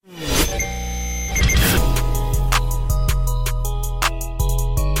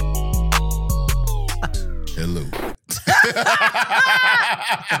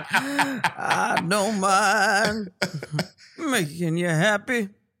I don't mind making you happy.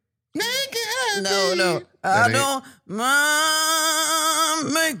 Make it happy. No. I don't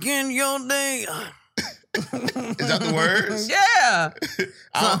mind making your day. Is that the words? Yeah.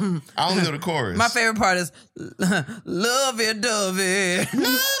 I don't know the chorus. My favorite part is lovey-dovey.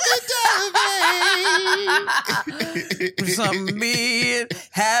 Lovey-dovey. Some be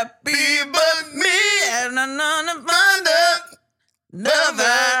happy but me. And none of wonder love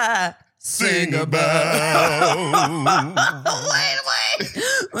I sing about. Wait.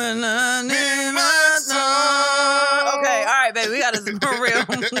 When I need my song. Okay, all right, baby. We got to for real.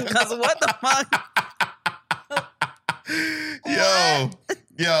 Because what the fuck?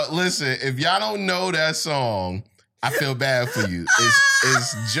 Yo, listen, if y'all don't know that song, I feel bad for you.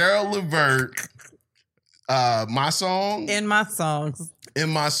 It's Gerald Levert, My Song. In my songs.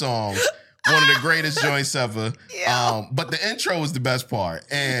 One of the greatest joints ever. Yeah. But the intro is the best part.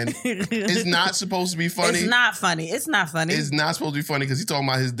 And it's not supposed to be funny. It's not funny. It's not funny supposed to be funny because he's talking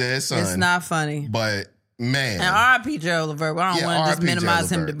about his dead son. It's not funny. But, man. And R.I.P. Gerald Levert. I don't want to just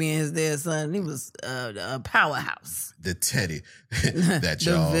minimize him to being his dead son. He was a powerhouse. The teddy that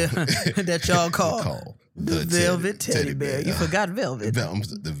y'all call the Velvet Teddy Bear. You forgot Velvet.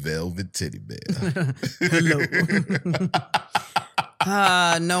 The Velvet Teddy Bear. Hello.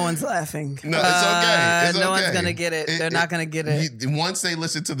 No one's laughing. No, it's okay. No one's going to get it. They're not going to get it. Once they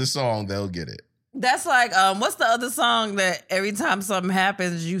listen to the song, they'll get it. That's like, what's the other song that every time something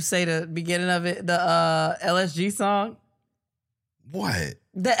happens, you say the beginning of it? The LSG song? What?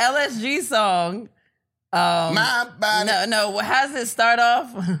 The LSG song. My body. No. How does it start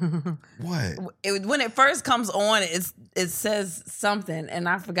off? What? When it first comes on, it says something, and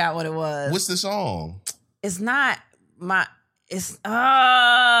I forgot what it was. What's the song? It's not my... It's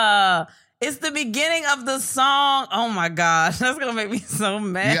the beginning of the song. Oh my gosh, that's gonna make me so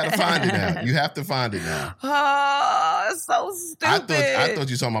mad. You gotta find it now. You have to find it now. Oh, it's so stupid. I thought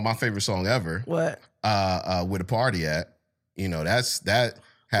you were talking about my favorite song ever. What? Where the party at? You know, that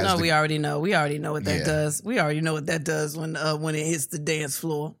has. No, we already know. We already know what that does. We already know what that does when it hits the dance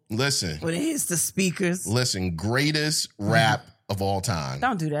floor. Listen. When it hits the speakers. Listen, greatest rap of all time.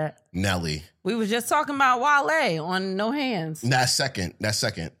 Don't do that. Nelly. We was just talking about Wale on No Hands. That's second.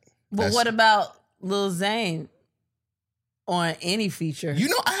 But what about Lil Zane on any feature? You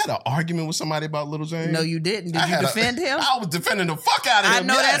know, I had an argument with somebody about Lil Zane. No, you didn't. Did you defend him? I was defending the fuck out of him. I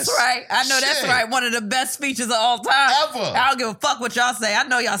know that's right. That's right. One of the best features of all time. Ever. I don't give a fuck what y'all say. I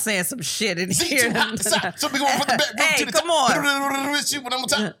know y'all saying some shit in here. Some people put the back hey, to the come top.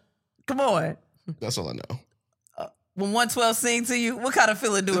 on. Come on. That's all I know. When 112 sing to you, what kind of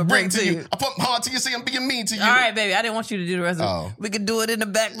feeling do it bring to you? I put my heart to you, say I'm being mean to you. All right, baby. I didn't want you to do the rest of it. We could do it in the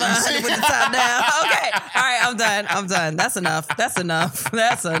back line with the top down. Okay. All right, I'm done. That's enough. That's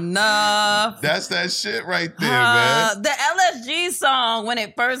that shit right there, man. The LSG song, when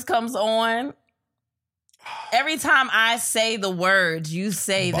it first comes on, every time I say the words, you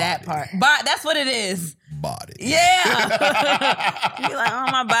say that part. But that's what it is. Body. Yeah. You be like,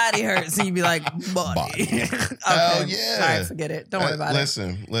 oh, my body hurts. And you be like, body. Okay. Hell yeah. All right, forget it. Don't worry about it.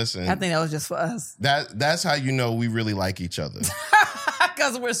 Listen. I think that was just for us. That's how you know we really like each other.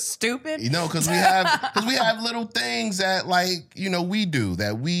 Because we're stupid? You know, because we have little things that, like, you know, we do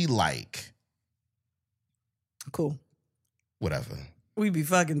that we like. Cool. Whatever. We be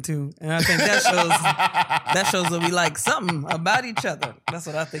fucking too. And I think that shows that we like something about each other. That's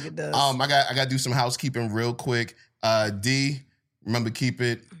what I think it does. I got to do some housekeeping real quick. D, remember, keep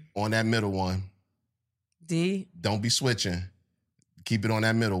it on that middle one. D? Don't be switching. Keep it on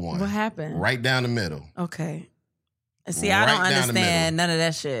that middle one. What happened? Right down the middle. Okay. See, I don't understand none of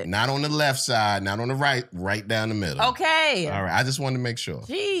that shit. Not on the left side, not on the right down the middle. Okay. All right. I just wanted to make sure.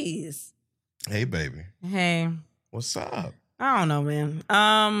 Jeez. Hey, baby. Hey. What's up? I don't know, man.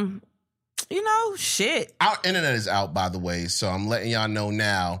 You know, shit. Our internet is out, by the way, so I'm letting y'all know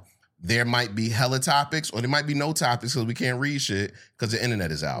now. There might be hella topics, or there might be no topics because we can't read shit because the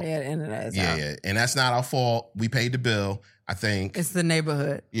internet is out. Yeah, the internet is out. Yeah, and that's not our fault. We paid the bill, I think. It's the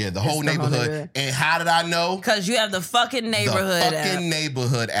neighborhood. Yeah, the whole neighborhood. And how did I know? Because you have the fucking neighborhood app.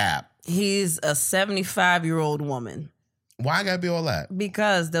 Neighborhood app. He's a 75-year-old woman. Why I gotta be all that?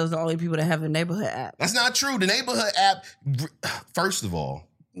 Because those are the only people that have a neighborhood app. That's not true. The neighborhood app, first of all,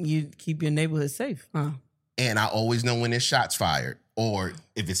 you keep your neighborhood safe. Huh? And I always know when there's shots fired or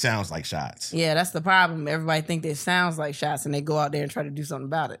if it sounds like shots. Yeah, that's the problem. Everybody think it sounds like shots and they go out there and try to do something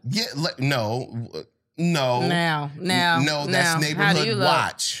about it. Yeah, no. No, that's neighborhood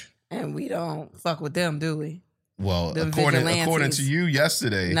watch. And we don't fuck with them, do we? Well, according to you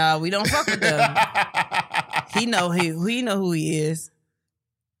yesterday. No, we don't fuck with them. He know who he is.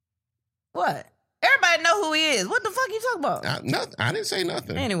 What? Everybody know who he is. What the fuck you talking about? I didn't say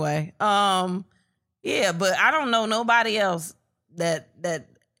nothing. Anyway, yeah, but I don't know nobody else that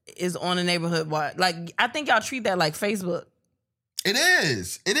is on the neighborhood watch. Like, I think y'all treat that like Facebook. It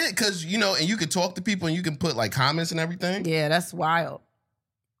is because and you can talk to people and you can put like comments and everything. Yeah, that's wild.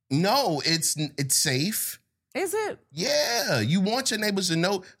 No, it's safe. Is it? Yeah, you want your neighbors to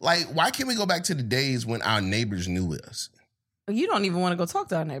know. Like, why can't we go back to the days when our neighbors knew us? You don't even want to go talk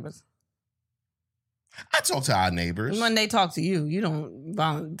to our neighbors. I talk to our neighbors. When they talk to you, you don't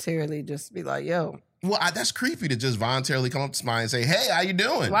voluntarily just be like, yo. Well, that's creepy to just voluntarily come up to somebody and say, hey, how you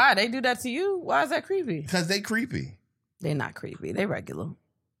doing? Why? They do that to you? Why is that creepy? Because they creepy. They're not creepy. They regular.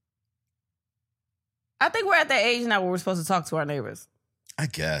 I think we're at that age now where we're supposed to talk to our neighbors. I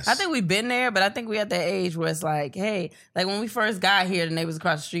guess. I think we've been there, but I think we're at that age where it's like, hey, like when we first got here, the neighbors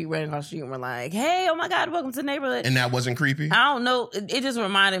across the street ran across the street and we're like, hey, oh my God, welcome to the neighborhood. And that wasn't creepy? I don't know. It just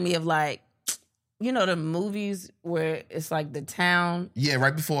reminded me of like, the movies where it's like the town. Yeah,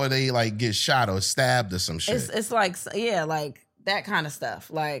 right before they like get shot or stabbed or some shit. It's like, yeah, like that kind of stuff.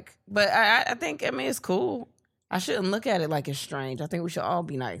 Like, but I think, it's cool. I shouldn't look at it like it's strange. I think we should all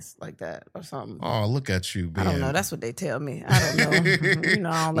be nice like that or something. Oh, look at you, man. I don't know. That's what they tell me. I don't know.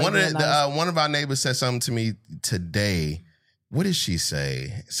 I don't like one of our neighbors said something to me today. What did she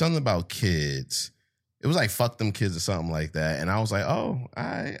say? Something about kids. It was like, fuck them kids or something like that. And I was like, oh,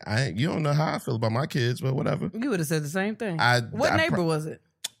 you don't know how I feel about my kids, but whatever. You would have said the same thing. What neighbor was it?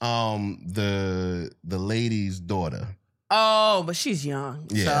 The lady's daughter. Oh, but she's young.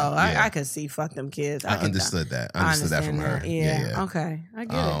 Yeah, so yeah. I could see fuck them kids. I understood that. I understood that from her. Yeah. Okay. I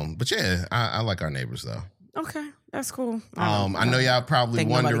get it. But yeah, I like our neighbors though. Okay. That's cool. I know y'all probably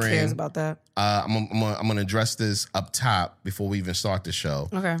wondering. Nobody cares about that. I'm gonna address this up top before we even start the show.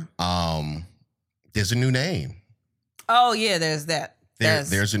 Okay. There's a new name. Oh yeah, there's that.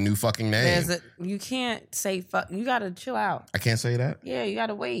 There's a new fucking name. You can't say fuck. You gotta chill out. I can't say that? Yeah, you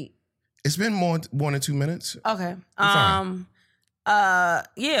gotta wait. It's been more than 2 minutes. Okay. Yeah,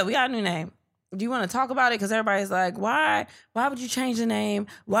 we got a new name. Do you want to talk about it? Because everybody's like, why would you change the name?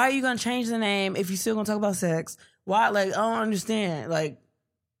 Why are you gonna change the name if you're still gonna talk about sex? Why? Like, I don't understand. Like,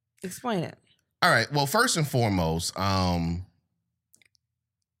 explain it. All right. Well, first and foremost,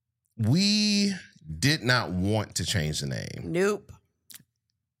 we did not want to change the name. Nope.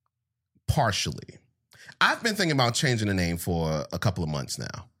 Partially. I've been thinking about changing the name for a couple of months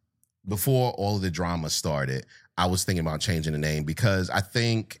now. Before all of the drama started, I was thinking about changing the name because I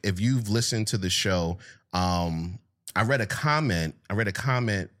think if you've listened to the show, I read a comment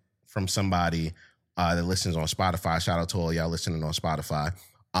from somebody that listens on Spotify. Shout out to all y'all listening on Spotify.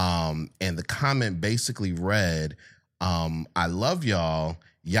 And the comment basically read, I love y'all.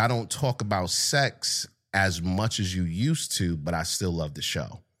 Y'all don't talk about sex as much as you used to, but I still love the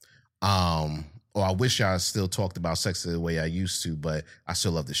show. Or I wish y'all still talked about sex the way I used to, but I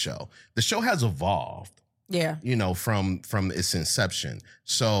still love the show. The show has evolved. Yeah. From its inception.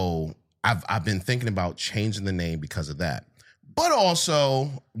 So I've been thinking about changing the name because of that. But also,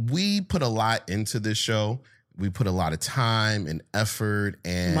 we put a lot into this show. We put a lot of time and effort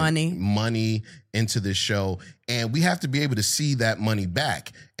and money into this show. And we have to be able to see that money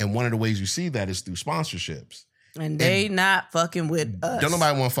back. And one of the ways you see that is through sponsorships. And they not fucking with us. Don't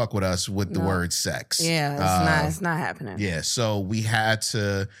nobody want to fuck with us with the word sex. Yeah, it's not happening. Yeah, so we had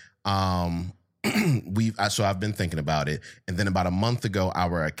to so I've been thinking about it. And then about a month ago,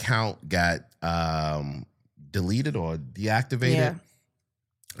 our account got deleted or deactivated. Yeah.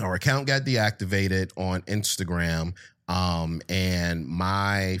 Our account got deactivated on Instagram. And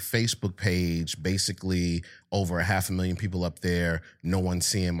my Facebook page, basically over 500,000 people up there, no one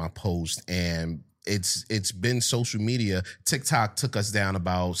seeing my post. And it's been social media. TikTok took us down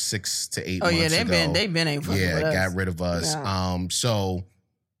about 6 to 8 months ago. They've been ain't fucking with us. Got rid of us. Yeah. So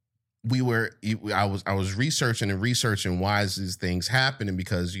I was researching why is these things happening,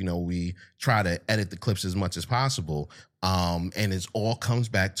 because we try to edit the clips as much as possible. And it all comes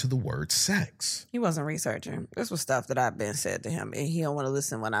back to the word sex. He wasn't researching. This was stuff that I've been said to him, and he don't want to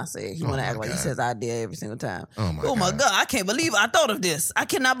listen when I say it. He want to act like he says I did every single time. Oh my God! I can't believe I thought of this. I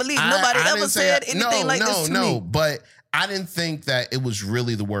cannot believe nobody ever said anything like this to me. No, but I didn't think that it was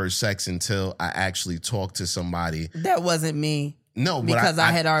really the word sex until I actually talked to somebody. That wasn't me. No, because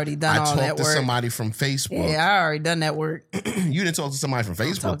I had already done all that work. I talked to somebody from Facebook. Yeah, I already done that work. You didn't talk to somebody from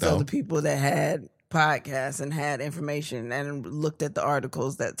Facebook, I talked to the people that had podcasts and had information and looked at the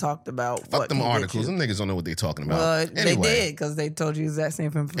articles that talked about Fuck them articles. Them niggas don't know what they're talking about. Well, anyway, they did, because they told you the exact same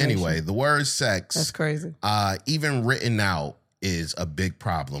information. Anyway, the word sex. That's crazy. Even written out is a big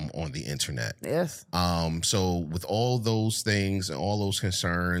problem on the internet. Yes. So with all those things and all those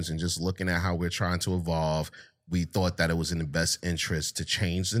concerns and just looking at how we're trying to evolve, we thought that it was in the best interest to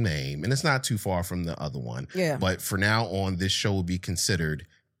change the name. And it's not too far from the other one. Yeah. But for now on, this show will be considered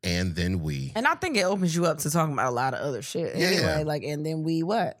And Then We. And I think it opens you up to talking about a lot of other shit. Yeah. Anyway, like, and then we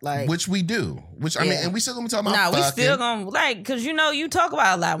what? Like, Which we do. Which, I mean, and we still going to be talking about we fucking. still gonna, like, because, you know, you talk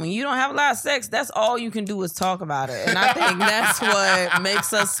about a lot. When you don't have a lot of sex, that's all you can do is talk about it. And I think that's what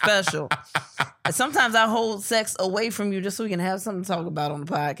makes us special. And sometimes I hold sex away from you just so we can have something to talk about on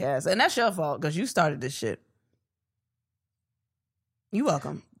the podcast. And that's your fault because you started this shit. You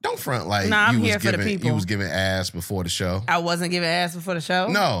welcome. Don't front like I'm you here was for the giving people. you was giving ass before the show. I wasn't giving ass before the show?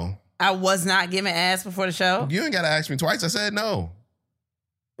 No. I was not giving ass before the show? You ain't got to ask me twice. I said no.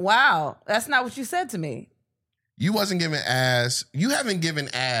 Wow. That's not what you said to me. You wasn't giving ass. You haven't given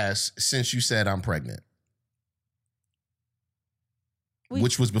ass since you said I'm pregnant.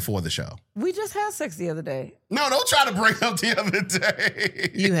 Which was before the show. We just had sex the other day. No, don't try to bring up the other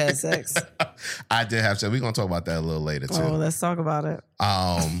day. You had sex. I did have sex. We're going to talk about that a little later, too. Oh, let's talk about it.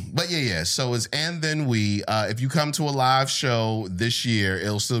 But yeah. So it's And Then We. If you come to a live show this year,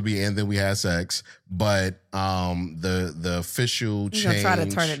 it'll still be And Then We Had Sex. But the official change. You're going to try to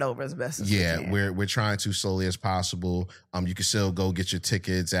turn it over as best as we can. We're trying to slowly as possible. You can still go get your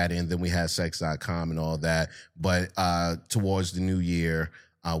tickets at andthenwehadsex.com and all that. But towards the new year,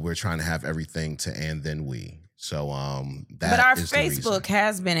 we're trying to have everything to And Then We. So that but our is Facebook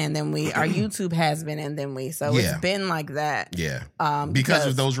has been And Then We. Our YouTube has been And Then We. So it's been like that. Yeah. Because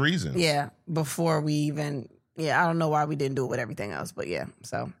of those reasons. Yeah. Before we even, I don't know why we didn't do it with everything else, but yeah.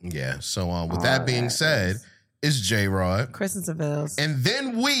 So with that being said, it's J-Rod. Chris and Seville's. And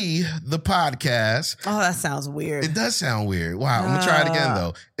Then We, the podcast. Oh, that sounds weird. It does sound weird. Wow. I'm going to try it again,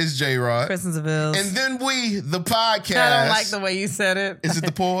 though. It's J-Rod. Chris and Seville's. And Then We, the podcast. I don't like the way you said it. Is it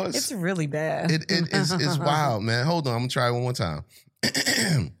the pause? It's really bad. It's wild, man. Hold on. I'm going to try it one more time.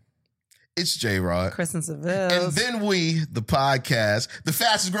 It's J-Rod. Chris and Seville's. And Then We, the podcast, the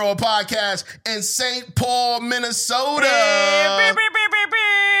fastest growing podcast in St. Paul, Minnesota.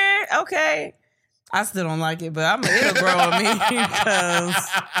 Okay. I still don't like it, but it'll grow on me because.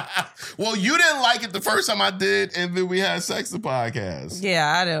 Well, you didn't like it the first time I did, and then we had sex the podcast.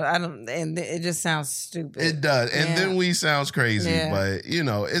 Yeah, I don't, and it just sounds stupid. It does, and then we sounds crazy, but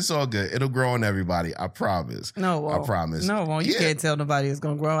it's all good. It'll grow on everybody. I promise. No, it won't. I promise. No, it won't. You can't tell nobody it's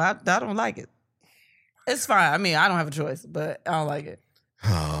gonna grow. I don't like it. It's fine. I mean, I don't have a choice, but I don't like it.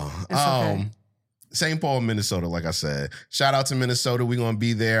 It's okay. St. Paul, Minnesota, like I said. Shout out to Minnesota. We're going to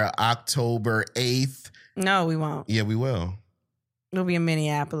be there October 8th. No, we won't. Yeah, we will. We'll be in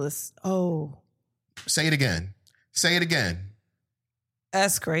Minneapolis. Oh. Say it again. Say it again.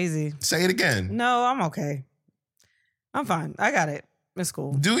 That's crazy. Say it again. No, I'm okay. I'm fine. I got it. It's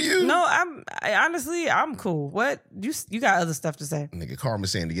cool. Do you? No, honestly, I'm cool. What? You got other stuff to say. Nigga, Carmen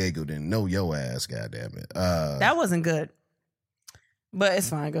Sandiego didn't know your ass, goddammit. That wasn't good. But it's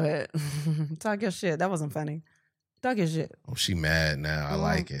fine. Go ahead. Talk your shit. That wasn't funny. Talk your shit. Oh, she mad now. I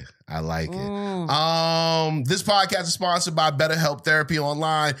like it. I like it. This podcast is sponsored by BetterHelp Therapy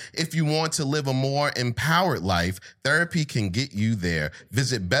Online. If you want to live a more empowered life, therapy can get you there.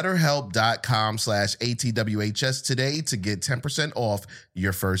 Visit BetterHelp.com/ATWHS today to get 10% off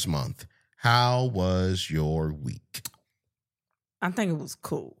your first month. How was your week? I think it was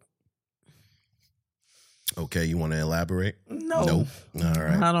cool. Okay, you want to elaborate? No. Nope. All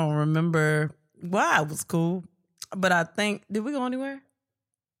right. I don't remember why it was cool, but I think, did we go anywhere?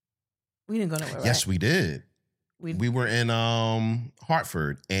 We didn't go nowhere, right? Yes, we did. We were in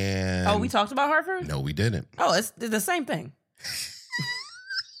Hartford and... Oh, we talked about Hartford? No, we didn't. Oh, it's the same thing.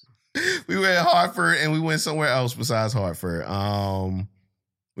 We were in Hartford and we went somewhere else besides Hartford.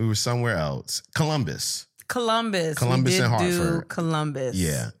 We were somewhere else. Columbus and Hartford. Columbus.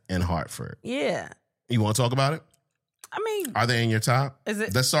 Yeah, in Hartford. Yeah. You want to talk about it? I mean... Are they in your top? Is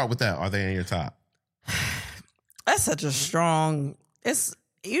it? Let's start with that. Are they in your top? That's such a strong... It's...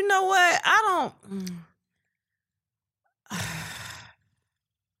 You know what? I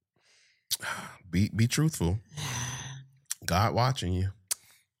don't... Be truthful. God watching you.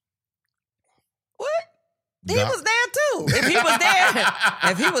 What? He was there too. If he was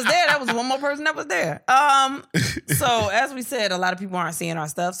there, that was one more person that was there. So as we said, a lot of people aren't seeing our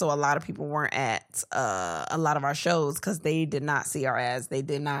stuff. So a lot of people weren't at a lot of our shows because they did not see our ads. They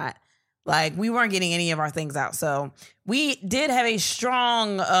did not we weren't getting any of our things out. So we did have a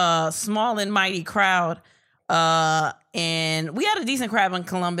strong, small and mighty crowd. And we had a decent crowd in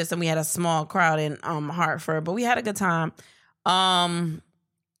Columbus and we had a small crowd in Hartford, but we had a good time.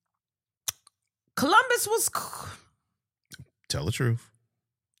 Columbus was Tell the truth.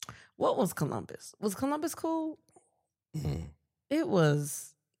 What was Columbus? Was Columbus cool? Mm. It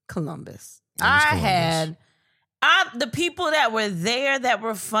was Columbus. It was Columbus. The people that were there that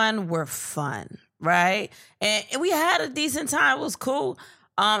were fun, right? And we had a decent time. It was cool.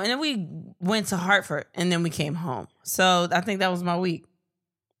 And then we went to Hartford, and then we came home. So I think that was my week.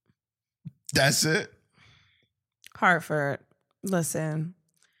 That's it? Hartford. Listen,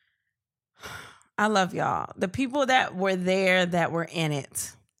 I love y'all. The people that were there that were in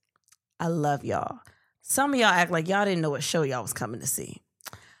it, I love y'all. Some of y'all act like y'all didn't know what show y'all was coming to see.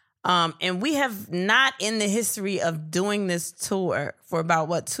 And we have not, in the history of doing this tour for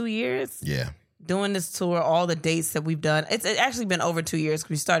about, 2 years? Yeah. Doing this tour, all the dates that we've done. It's actually been over 2 years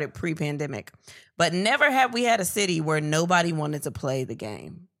because we started pre-pandemic. But never have we had a city where nobody wanted to play the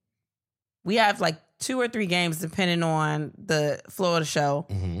game. We have like 2 or 3 games depending on the flow of the show.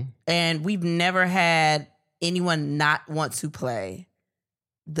 Mm-hmm. And we've never had anyone not want to play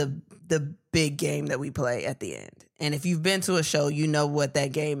the big game that we play at the end. And if you've been to a show, you know what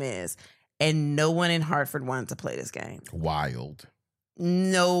that game is. And no one in Hartford wanted to play this game. Wild.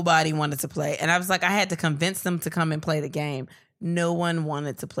 Nobody wanted to play. And I was like, I had to convince them to come and play the game. No one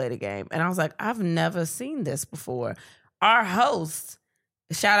wanted to play the game. And I was like, I've never seen this before. Our host,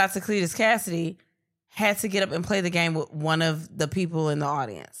 shout out to Cletus Cassidy, had to get up and play the game with one of the people in the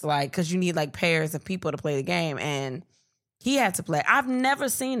audience. Like, because you need like pairs of people to play the game. And he had to play. I've never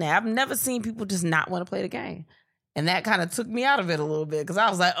seen that. I've never seen people just not want to play the game. And that kind of took me out of it a little bit because I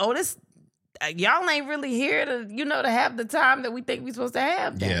was like, oh, this, y'all ain't really here to, to have the time that we think we're supposed to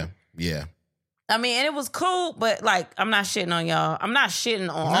have. Then. Yeah. I mean, and it was cool, but like, I'm not shitting on y'all. I'm not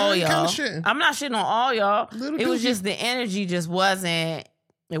shitting on all y'all. I'm not shitting on all y'all. It was just the energy just wasn't,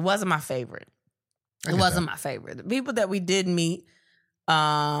 it wasn't my favorite. It wasn't my favorite. The people that we did meet,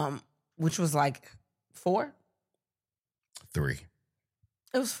 which was like 4? 3.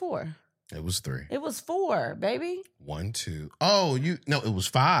 It was 4. It was 3. It was 4, baby. 1, 2. Oh, no, it was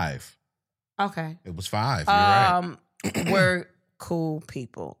 5. Okay. It was 5. You're right. We're cool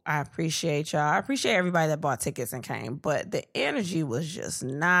people. I appreciate y'all. I appreciate everybody that bought tickets and came, but the energy was just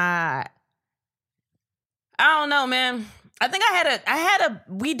not. I don't know, man. I think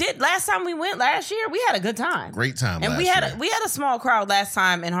we did last time we went last year. We had a good time. Great time. And we had a small crowd last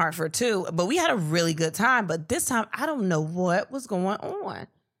time in Hartford too, but we had a really good time. But this time, I don't know what was going on.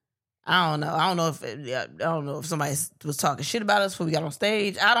 I don't know. I don't know if somebody was talking shit about us before we got on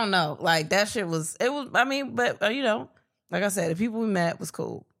stage. I don't know. Like that shit was. It was. I mean, but like I said, the people we met was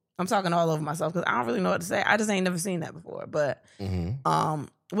cool. I'm talking all over myself because I don't really know what to say. I just ain't never seen that before. But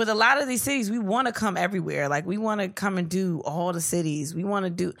with a lot of these cities, we want to come everywhere. Like we want to come and do all the cities. We want to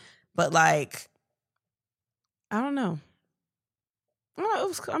do, but like, I don't know. It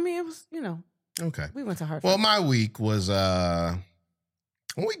was. Okay. We went to Hartford. Well, my week was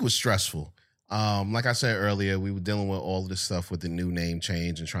stressful. Like I said earlier, we were dealing with all of this stuff with the new name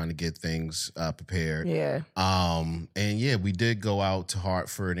change and trying to get things prepared. Yeah. And yeah, we did go out to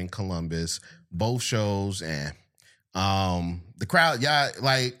Hartford and Columbus, both shows, and the crowd, y'all,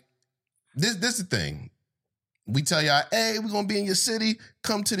 like this is the thing. We tell y'all, hey, we're gonna be in your city,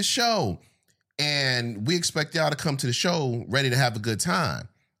 come to the show. And we expect y'all to come to the show ready to have a good time.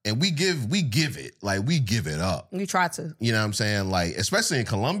 And we give it. Like, we give it up. We try to. You know what I'm saying? Like, especially in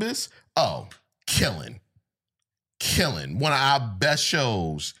Columbus, killing. One of our best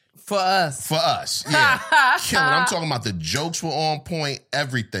shows. For us. Yeah. Killing. I'm talking about the jokes were on point,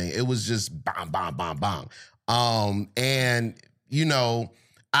 everything. It was just bang, bang, bang, bang. And,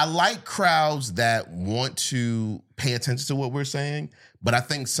 I like crowds that want to pay attention to what we're saying, but I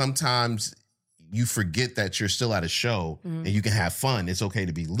think sometimes you forget that you're still at a show and you can have fun. It's okay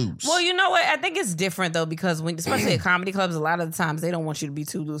to be loose. Well, you know what? I think it's different though, because especially at comedy clubs, a lot of the times they don't want you to be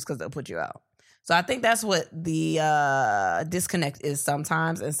too loose because they'll put you out. So I think that's what the disconnect is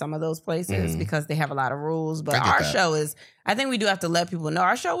sometimes in some of those places because they have a lot of rules. But our show is, I think we do have to let people know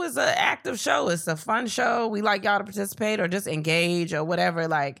our show is an active show. It's a fun show. We like y'all to participate or just engage or whatever.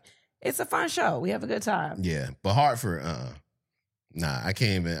 Like, it's a fun show. We have a good time. Yeah. But Hartford, I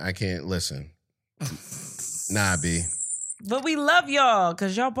can't listen. Nah, B. But we love y'all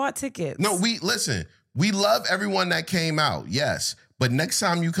because y'all bought tickets. No, we love everyone that came out, yes. But next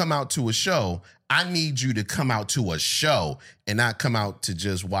time you come out to a show, I need you to come out to a show and not come out to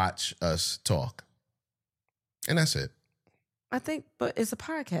just watch us talk. And that's it. I think, but it's a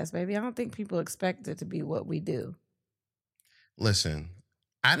podcast, baby. I don't think people expect it to be what we do. Listen,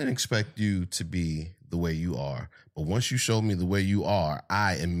 I didn't expect you to be the way you are. But once you showed me the way you are,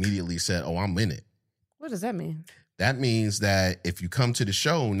 I immediately said, oh, I'm in it. What does that mean? that means that if you come to the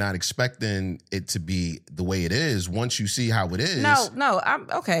show not expecting it to be the way it is, once you see how it is. No, I'm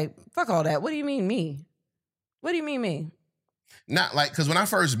okay. Fuck all that. What do you mean me? What do you mean me? Not like, because when I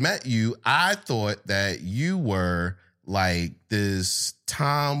first met you, I thought that you were like this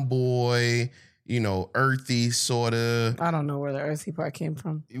tomboy, earthy sort of. I don't know where the earthy part came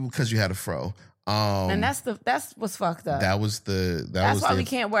from. Because you had a fro. And that's what's fucked up. That's why we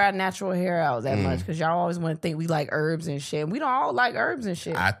can't wear our natural hair out that much, because y'all always want to think we like herbs and shit. We don't all like herbs and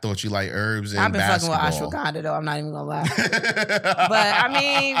shit. I thought you like herbs and I've been basketball. fucking with ashwagandha though. I'm not even gonna lie. But I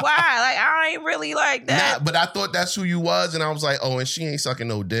mean, why? Like, I ain't really like that. Nah, but I thought that's who you was, and I was like, oh, and she ain't sucking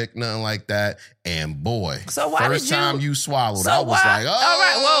no dick, nothing like that. And boy, so why first did you, time you swallowed, so I was why, like, oh, all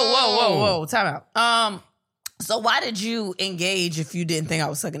right, whoa, time out. So why did you engage if you didn't think I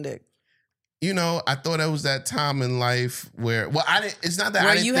was sucking dick? I thought that was that time in life where, I didn't. It's not that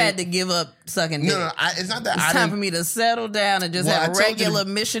where I didn't you had to give up sucking dick. No, it's not that. It's time for me to settle down and just have regular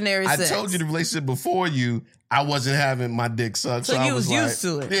missionary sex. I told you the relationship before you, I wasn't having my dick sucked. So you I was used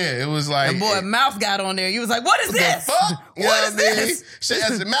to it. Yeah, it was like. And boy, mouth got on there. You was like, what is this? The fuck? What is this? Shit,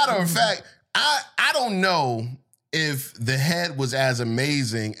 as a matter of fact, I don't know if the head was as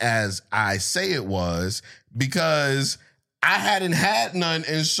amazing as I say it was, because I hadn't had none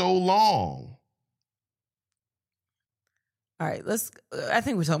in so long. All right, I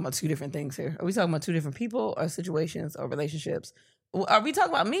think we're talking about two different things here. Are we talking about two different people or situations or relationships? Are we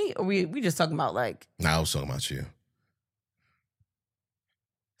talking about me or we just talking about like... No, I was talking about you.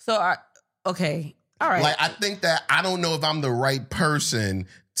 So, okay, all right. Like, I think that I don't know if I'm the right person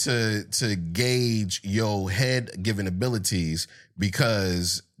to gauge your head-giving abilities,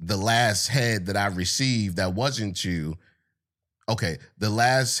 because the last head that I received that wasn't you... Okay, the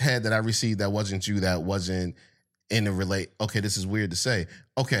last head that I received that wasn't you, that wasn't... Okay, this is weird to say.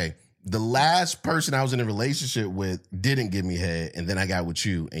 Okay, the last person I was in a relationship with didn't give me head, and then I got with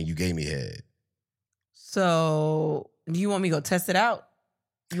you, and you gave me head. So, do you want me to go test it out?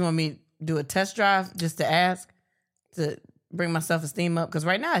 You want me to do a test drive just to ask, to bring my self-esteem up? Because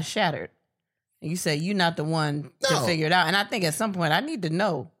right now it's shattered. And you say you're not the one to figure it out. And I think at some point I need to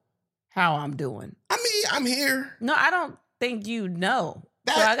know how I'm doing. I mean, I'm here. No, I don't think you know.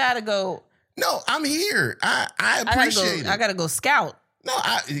 So I got to go... No, I'm here. I appreciate it. I gotta go scout. No,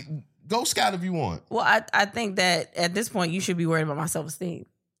 go scout if you want. Well, I think that at this point you should be worried about my self-esteem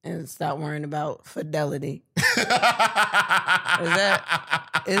and stop worrying about fidelity.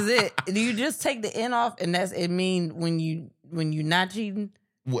 Is it? Do you just take the N off and that's it? Mean when you not cheating?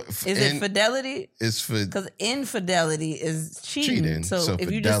 What, is it fidelity? It's because infidelity is cheating. So if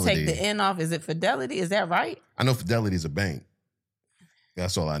you just take the N off, is it fidelity? Is that right? I know fidelity is a bank.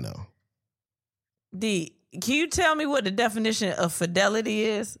 That's all I know. D, can you tell me what the definition of fidelity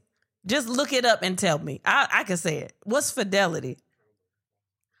is? Just look it up and tell me. I can say it. What's fidelity?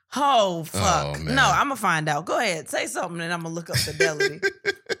 Oh, fuck. No, I'm going to find out. Go ahead. Say something and I'm going to look up fidelity.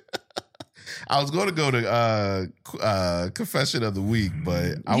 I was going to go to confession of the week,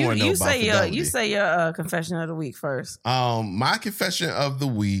 but I want to know about fidelity. You say your confession of the week first. My confession of the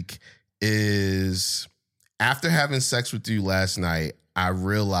week is, after having sex with you last night, I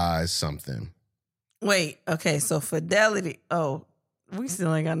realized something. Wait, okay, so fidelity. Oh, we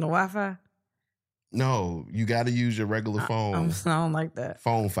still ain't got no Wi-Fi? No, you got to use your regular phone. I don't like that.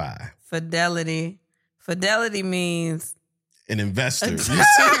 Phone fi. Fidelity. Fidelity means... An investor. You see?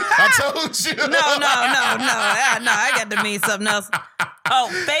 I told you. No. I got to mean something else. Oh,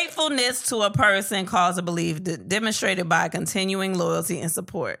 faithfulness to a person, cause or belief demonstrated by continuing loyalty and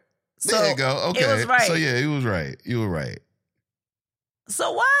support. So there you go. Okay. It was right. So yeah, he was right. You were right.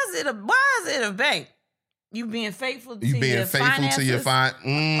 So why is it a bank? You being faithful to your finances? To your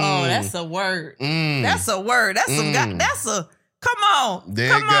Oh, that's a word. That's a word. That's a come on. There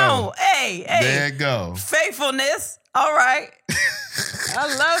come on. Hey. There you go. Faithfulness. All right.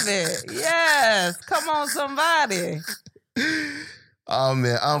 I love it. Yes. Come on, somebody. Oh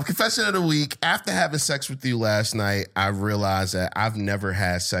man. Confession of the week. After having sex with you last night, I realized that I've never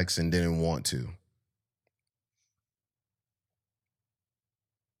had sex and didn't want to.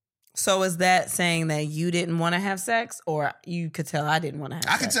 So is that saying that you didn't want to have sex, or you could tell I didn't want to have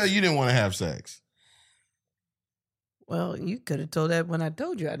sex? I could tell you didn't want to have sex. Well, you could have told that when I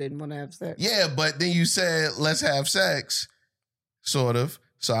told you I didn't want to have sex. Yeah, but then you said, let's have sex, sort of.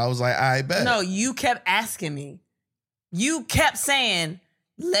 So I was like, I bet. No, you kept asking me. You kept saying,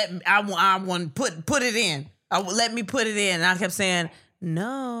 I want put it in. Let me put it in. And I kept saying,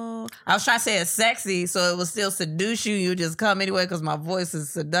 no. I was trying to say it's sexy, so it would still seduce you. You just come anyway because my voice is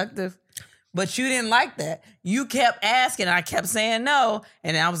seductive. But you didn't like that. You kept asking. I kept saying no.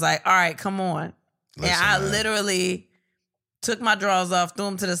 And I was like, all right, come on. Listen, and I man. literally took my drawers off, threw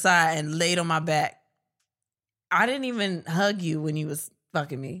them to the side, and laid on my back. I didn't even hug you when you was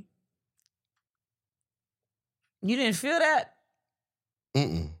fucking me. You didn't feel that?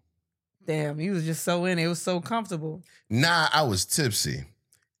 Mm-mm. Damn, you was just so in it. It was so comfortable. Nah, I was tipsy.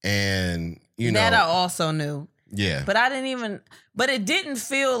 And, you that know. I also knew. Yeah. But I didn't even, but it didn't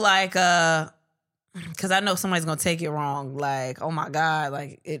feel like, because I know somebody's going to take it wrong. Like, oh my God,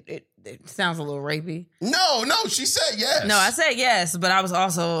 like it sounds a little rapey. No, she said yes. No, I said yes, but I was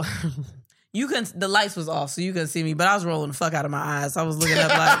also, the lights was off, so you couldn't see me, but I was rolling the fuck out of my eyes. I was looking up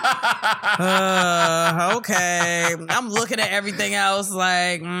like, okay. I'm looking at everything else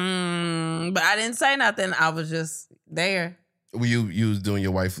like, but I didn't say nothing. I was just there. You was doing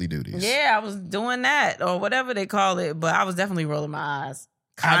your wifely duties. Yeah, I was doing that or whatever they call it, but I was definitely rolling my eyes.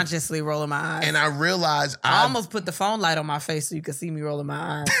 Consciously rolling my eyes. And I realized I almost put the phone light on my face so you could see me rolling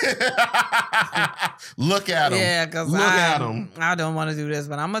my eyes. Look at him. Yeah, because Look at him. I don't want to do this,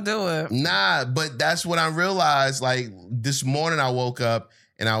 but I'm going to do it. Nah, but that's what I realized. Like this morning I woke up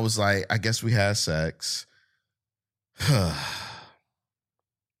and I was like, I guess we had sex.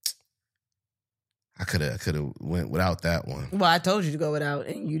 I could have went without that one. Well, I told you to go without,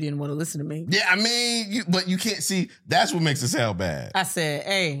 and you didn't want to listen to me. Yeah, I mean, but you can't see. That's what makes it sound bad. I said,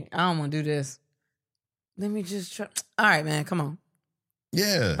 hey, I don't want to do this. Let me just try. All right, man, come on.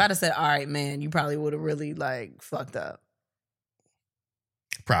 Yeah. If I'd have said, all right, man, you probably would have really, like, fucked up.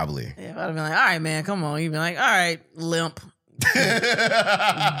 Probably. Yeah, if I'd have been like, all right, man, come on. You'd be like, all right, limp.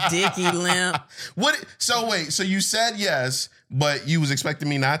 Dicky limp. What? So wait, so you said yes, but you was expecting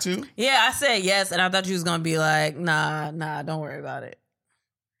me not to? Yeah, I said yes, and I thought you was gonna be like, nah, don't worry about it.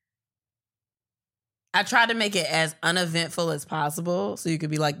 I tried to make it as uneventful as possible, so you could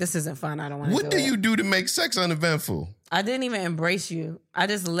be like, this isn't fun. I don't want to. What do you do to make sex uneventful? I didn't even embrace you. I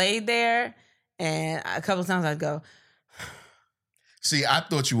just laid there, and a couple times I'd go. See, I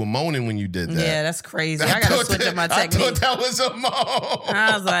thought you were moaning when you did that. Yeah, that's crazy. I gotta switch up my technique. I thought that was a moan.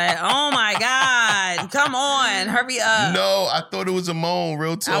 I was like, oh my God, come on, hurry up. No, I thought it was a moan,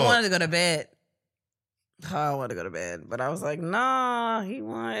 real talk. I wanted to go to bed. Oh, I wanted to go to bed, but I was like, nah, he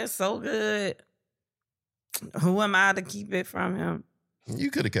wanted it so good. Who am I to keep it from him? You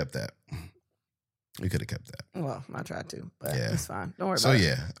could have kept that. You could have kept that. Well, I tried to, but Yeah. it's fine. Don't worry So about it.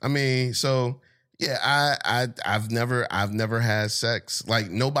 yeah, I mean, I've never had sex. Like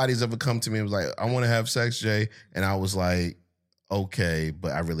nobody's ever come to me and was like, I want to have sex, Jay, and I was like, okay,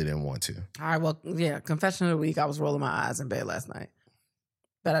 but I really didn't want to. All right, well, yeah, confession of the week. I was rolling my eyes in bed last night.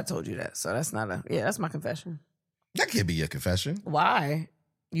 But I told you that, so that's not that's my confession. That can't be your confession. Why?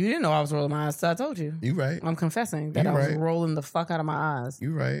 You didn't know I was rolling my eyes, so I told you. You right. I'm confessing that You I was right. rolling the fuck out of my eyes.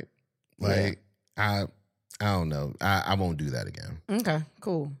 You right. Like I don't know. I won't do that again. Okay,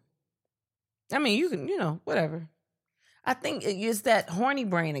 cool. I mean, you can, whatever. I think it's that horny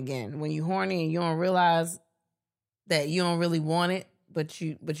brain again. When you horny and you don't realize that you don't really want it, but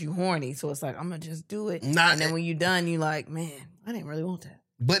you horny. So it's like, I'm gonna just do it. And then when you're done, you like, man, I didn't really want that.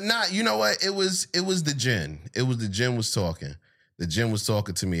 But not, you know what? It was the gin. It was the gin was talking. The gin was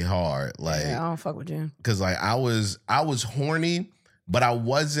talking to me hard. Like, yeah, I don't fuck with gin. Cause like I was horny, but I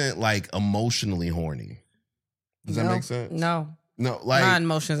wasn't like emotionally horny. Does that make sense? No. No, like my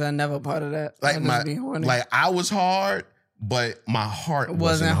emotions are never part of that. Like I was hard, but my heart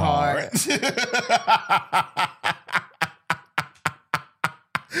wasn't hard.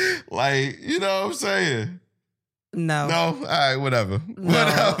 Like, you know what I'm saying? No. All right, whatever. No.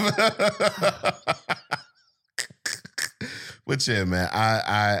 Whatever. But yeah, man,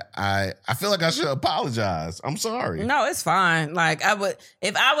 I feel like I should apologize. I'm sorry. No, it's fine. Like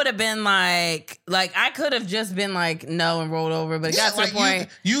if I would have been like I could have just been like no and rolled over, but it got to the point.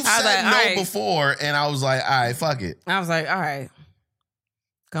 You've said like, no right. before, and I was like, all right, fuck it. I was like, all right,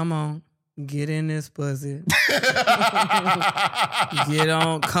 come on, get in this pussy.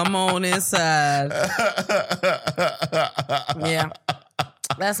 Come on inside. Yeah.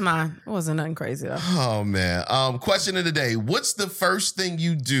 That's mine. It wasn't nothing crazy though. Oh man. Question of the day. What's the first thing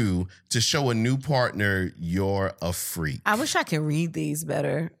you do to show a new partner you're a freak? I wish I could read these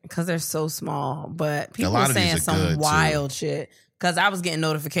better because they're so small. But people lot were of these saying are some good, wild shit. Because I was getting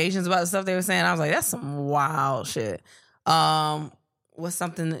notifications about the stuff they were saying. I was like, that's some wild shit. What's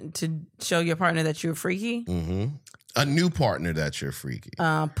something to show your partner that you're freaky? Mm-hmm. A new partner that you're freaky.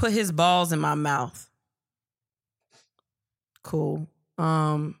 Put his balls in my mouth. Cool.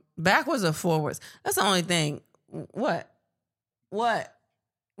 Backwards or forwards? That's the only thing. What?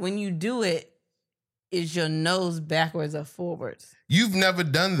 When you do it, is your nose backwards or forwards? You've never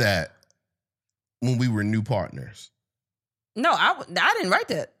done that when we were new partners. No, I didn't write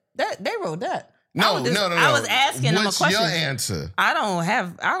that. They wrote that. No. I was asking him a What's question. your answer? I don't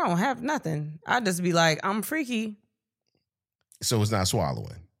have nothing. I just be like, I'm freaky. So it's not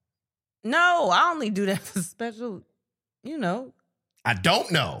swallowing. No, I only do that for special, I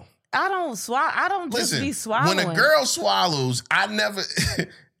don't know. I don't swallow. I don't just Listen, be swallowing. when a girl swallows, I've never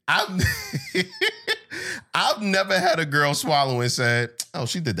had a girl swallow and said, "Oh,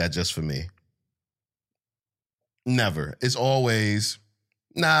 she did that just for me." Never. It's always,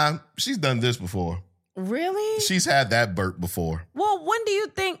 nah, she's done this before. Really? She's had that burp before. Well, when do you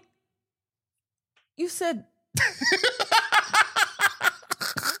think you said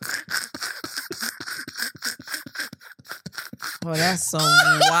Oh, that's some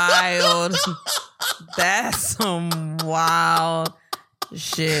wild. That's some wild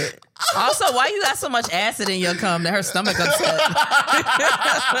shit. Also, why you got so much acid in your cum that her stomach upset?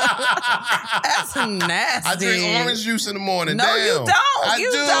 That's nasty. I drink orange juice in the morning. No, Damn. you don't. I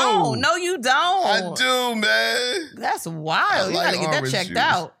do. No, you don't. I do, man. That's wild. You like gotta get that orange checked juice.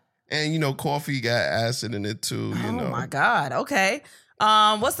 out. And coffee got acid in it too. Oh my God. Okay.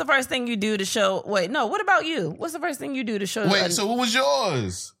 What's the first thing you do to show? Wait, no. What about you? What's the first thing you do to show? Wait, so what was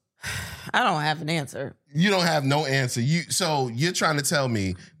yours? I don't have an answer. You don't have no answer. So you're trying to tell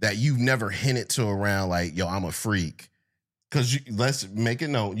me that you've never hinted to around like, yo, I'm a freak. Because let's make it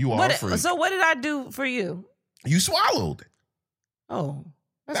known you are a freak. So what did I do for you? You swallowed. Oh,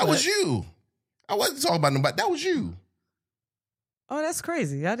 That was you. I wasn't talking about nobody. That was you. Oh, that's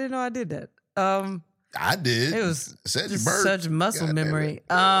crazy. I didn't know I did that. I did. It was Said just you burped. such muscle God damn memory.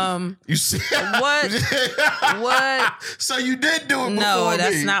 it. You see What? What? So you did do it before No,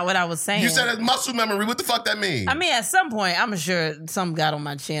 that's me. not what I was saying. You said it's muscle memory. What the fuck that mean? I mean, at some point, I'm sure something got on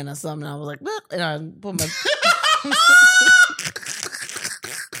my chin or something. I was like, "Bloop," and I put my.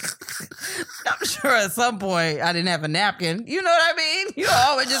 I'm sure at some point I didn't have a napkin. You know what I mean? You don't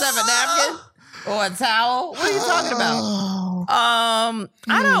always just have a napkin or a towel. What are you talking about? I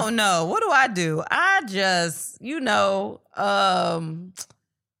don't know. What do? I just,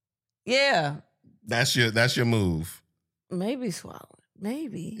 yeah. That's your move. Maybe swallow.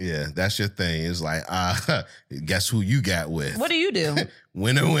 Maybe. Yeah, that's your thing. It's like, guess who you got with? What do you do?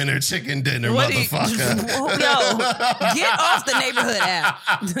 Winner, chicken dinner, What do you- motherfucker. Yo, get off the neighborhood app.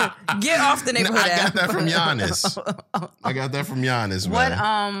 Get off the neighborhood I app. got that from Giannis.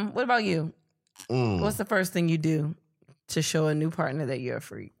 Man. What about you? What's the first thing you do to show a new partner that you're a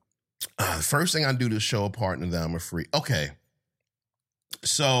freak? First thing I do to show a partner that I'm a freak. Okay.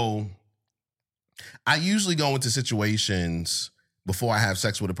 So I usually go into situations before I have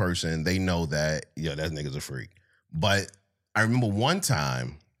sex with a person, they know that, that nigga's a freak. But I remember one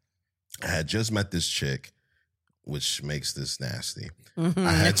time I had just met this chick, which makes this nasty.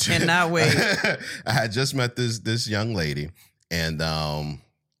 I cannot wait. I had just met this young lady, and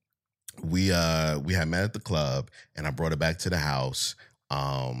we had met at the club, and I brought her back to the house,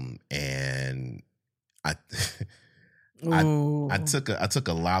 and I took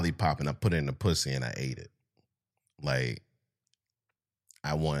a lollipop and I put it in the pussy and I ate it. Like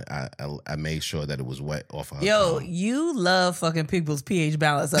I made sure that it was wet off of her. Yo, tongue. you love fucking people's pH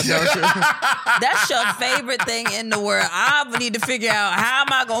balance up, don't you? That's your favorite thing in the world. I need to figure out how am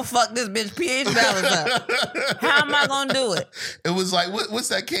I gonna fuck this bitch pH balance up? How am I gonna do it? It was like what's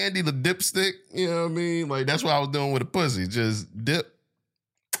that candy? The dipstick? You know what I mean? Like that's what I was doing with a pussy. Just dip.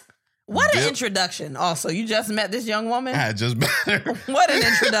 What an introduction. Also, you just met this young woman? I had just met her. What an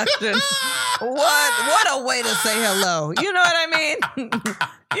introduction. What a way to say hello. You know what I mean?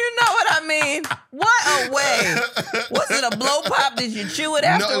 You know what I mean? What a way. Was it a blow pop? Did you chew it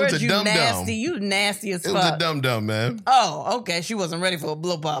afterwards? No, it was a you dum-dum. nasty. You nasty as fuck. It was a dum-dum, man. Oh, okay. She wasn't ready for a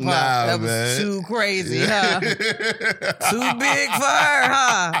blow pop, huh? Nah, that was man. too crazy, huh? Too big for her,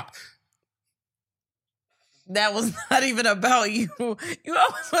 huh? That was not even about you. You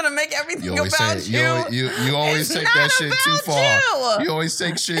always want to make everything about you. You always It's take not that shit too about far. you. You always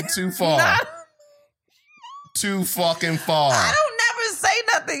take shit too far. Not- Too fucking far. I don't never say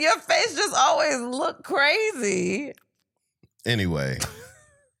nothing. Your face just always look crazy. Anyway.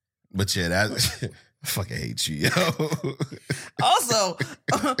 But yeah, that I fucking hate you, yo. Also,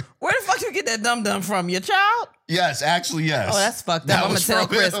 where the fuck you get that dum dum from? Your child? Yes, actually, yes. Oh, that's fucked That up. I'm gonna was tell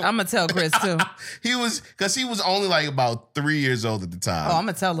from Chris. him. I'm gonna tell Chris too. He was only like about 3 years old at the time. Oh, I'm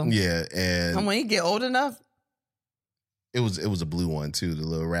gonna tell him. Yeah, and when he get old enough. it was a blue one too, the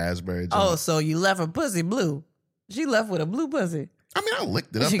little raspberry. Oh, joint. so you left her pussy blue? She left with a blue pussy. I mean, I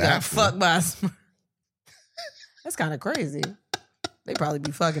licked it up. She got after. fucked by a That's kind of crazy. They probably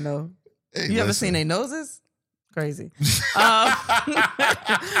be fucking though. Hey, You ever listen. seen their noses? Crazy.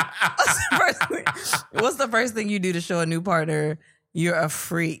 What's the first thing you do to show a new partner you're a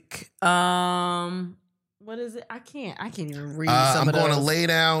freak. What is it? I can't even read some of those. I'm going to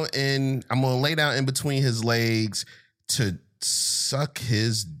lay down in between his legs to suck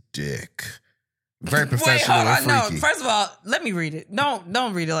his dick. Very professional and freaky. No, first of all, let me read it.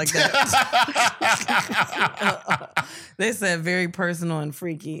 Don't read it like that. They said very personal and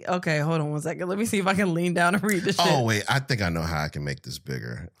freaky. Okay, hold on one second. Let me see if I can lean down and read this shit. Oh, wait. I think I know how I can make this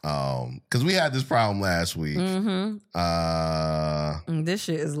bigger. Because we had this problem last week. Mm-hmm. This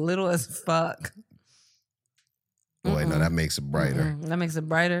shit is little as fuck. Oh, wait, no, that makes it brighter. That makes it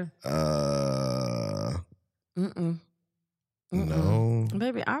brighter? No.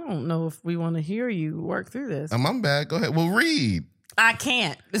 Baby, I don't know if we want to hear you work through this. I'm bad. Go ahead. Well, read. I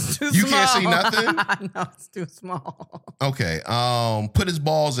can't. It's too small. You can't see nothing? No, it's too small. Okay. Put his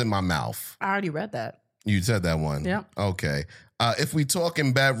balls in my mouth. I already read that. You said that one? Yeah. Okay. If we talk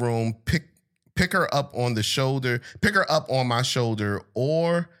in bedroom, pick her up on the shoulder. Pick her up on my shoulder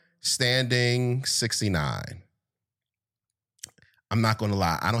or standing 69. I'm not going to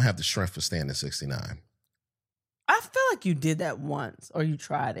lie. I don't have the strength for standing 69. I feel like you did that once or you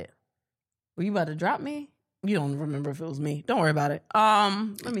tried it. Were you about to drop me? You don't remember if it was me. Don't worry about it.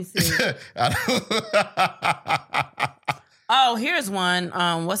 Let me see. Oh, here's one.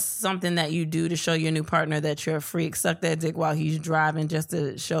 What's something that you do to show your new partner that you're a freak? Suck that dick while he's driving just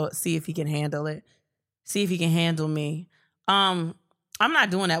to see if he can handle it. See if he can handle me. I'm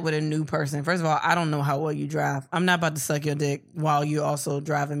not doing that with a new person. First of all, I don't know how well you drive. I'm not about to suck your dick while you're also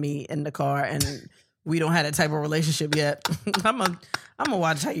driving me in the car and we don't have that type of relationship yet. I'm gonna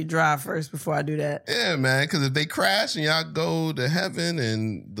watch how you drive first before I do that. Yeah, man, because if they crash and y'all go to heaven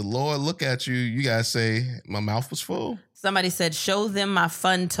and the Lord look at you, you gotta say, my mouth was full. Somebody said, show them my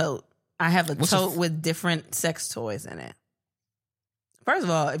fun tote. I have a tote with different sex toys in it. First of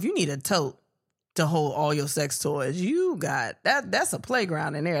all, if you need a tote to hold all your sex toys, you got that's a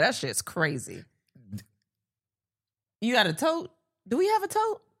playground in there. That shit's crazy. You got a tote? Do we have a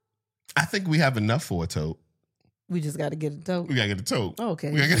tote? I think we have enough for a tote. We just got to get a tote. We got to get a tote. Oh,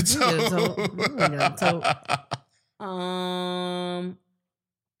 okay. We got to get a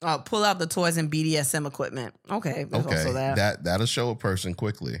tote. Pull out the toys and BDSM equipment. Okay. There's also that. That'll show a person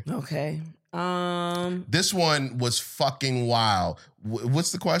quickly. Okay. This one was fucking wild.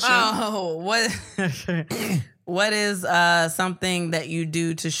 What's the question? Oh, what is something that you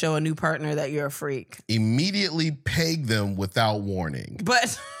do to show a new partner that you're a freak? Immediately peg them without warning.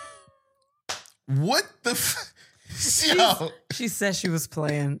 But what the she said she was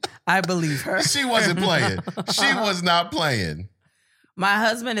playing. I believe her. She wasn't playing. She was not playing. My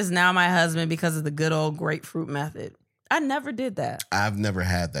husband is now my husband because of the good old grapefruit method. I never did that. I've never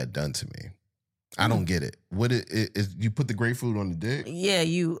had that done to me. I don't get it. What it is? You put the grapefruit on the dick? Yeah,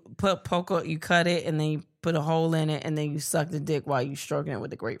 you you cut it and then you put a hole in it and then you suck the dick while you stroking it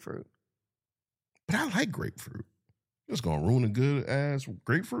with the grapefruit. But I like grapefruit. It's gonna ruin a good ass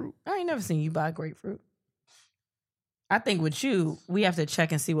grapefruit. I ain't never seen you buy grapefruit. I think with you, we have to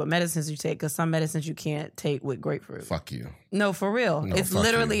check and see what medicines you take because some medicines you can't take with grapefruit. Fuck you. No, for real. No, it's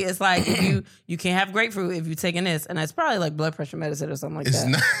literally, you. It's like you can't have grapefruit if you're taking this. And it's probably like blood pressure medicine or something like it's that.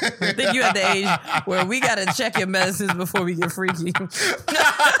 Not. I think you're at the age where we got to check your medicines before we get freaky. we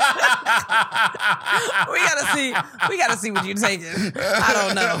got to see what you're taking. I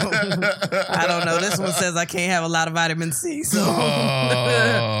don't know. This one says I can't have a lot of vitamin C. So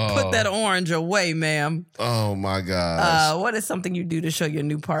put that orange away, ma'am. Oh my God. What is something you do to show your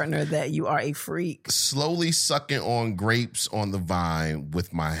new partner that you are a freak? Slowly sucking on grapes on the vine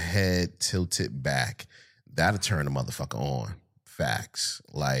with my head tilted back. That'll turn the motherfucker on. Facts.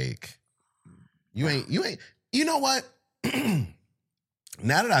 Like, you ain't, you know what?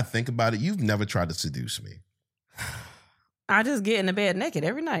 Now that I think about it, you've never tried to seduce me. I just get in the bed naked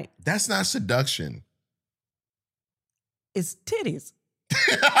every night. That's not seduction. It's titties.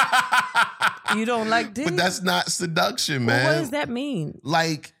 You don't like titties? But that's not seduction, man. Well, what does that mean?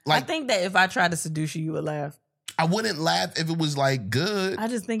 Like I think that if I tried to seduce you, you would laugh. I wouldn't laugh if it was like good. I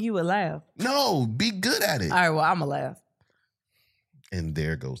just think you would laugh. No, be good at it. All right, well, I'm going to laugh. And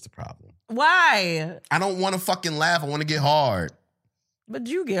there goes the problem. Why? I don't want to fucking laugh. I want to get hard. But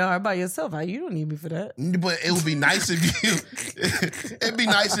you get hard by yourself. You don't need me for that. But it would be nice if you it'd be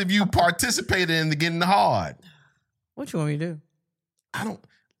nice if you participated in the getting hard. What you want me to do? I don't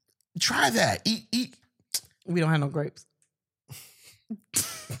try that. Eat. We don't have no grapes.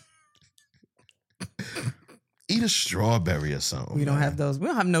 Eat a strawberry or something. We don't have those. We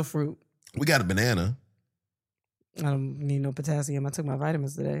don't have no fruit. We got a banana. I don't need no potassium. I took my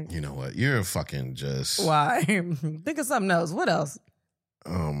vitamins today. You know what? You're fucking just... Why? Think of something else. What else?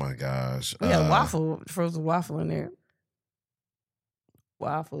 Oh, my gosh. We got a frozen waffle in there.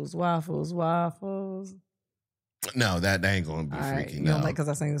 Waffles, waffles, waffles. No, that ain't gonna be All right. freaky. You No, don't like because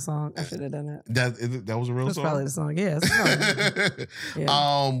I sang the song? I should have done that. that was a real That's song. probably the song. Yeah, it's a song.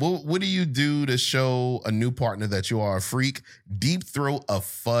 Yeah. What do you do to show a new partner that you are a freak? Deep throat a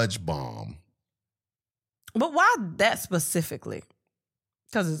fudge bomb. But why that specifically?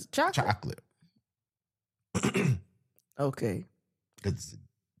 Because it's chocolate. Okay. It's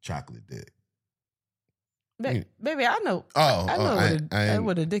chocolate dick. Baby, I know. Oh, I know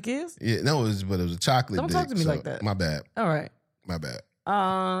what a dick is. Yeah, no, it was a chocolate. Don't dick, talk to me like that. My bad. All right. My bad.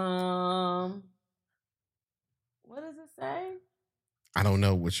 What does it say? I don't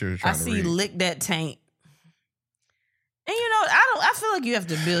know what you're trying I to see read. lick that taint. And I feel like you have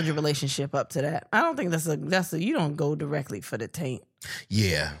to build your relationship up to that. I don't think that's a you don't go directly for the taint.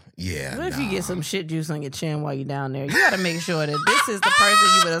 Yeah. What if you get some shit juice on your chin while you're down there? You got to make sure that this is the person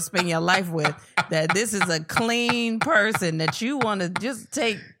you want to spend your life with, that this is a clean person that you want to just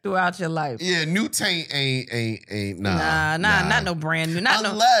take throughout your life. Yeah, new taint ain't Nah, not no brand new. Not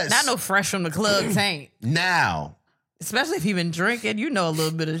no fresh from the club taint. Now. Especially if you've been drinking, you know a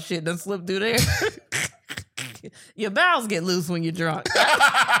little bit of shit done slipped through there. Your bowels get loose when you're drunk.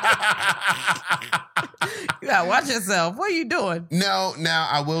 You gotta watch yourself. What are you doing? Now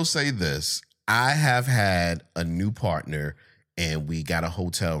I will say this. I have had a new partner and we got a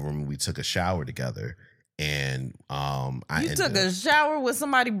hotel room and we took a shower together. And You took a shower with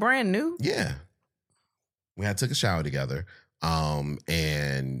somebody brand new? Yeah. We had took a shower together.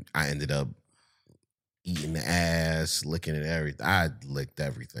 And I ended up eating the ass, licking it, everything. I licked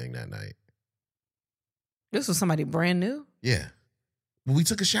everything that night. This was somebody brand new? Yeah. But we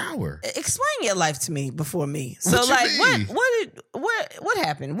took a shower. Explain your life to me before me. What So you like mean? what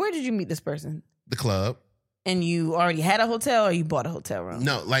happened? Where did you meet this person? The club. And you already had a hotel or you bought a hotel room?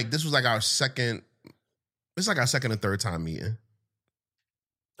 No, like this was like our second or third time meeting.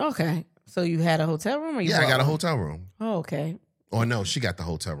 Okay. So you had a hotel room or you Yeah, I bought got a one? hotel room. Oh, okay. Or no, she got the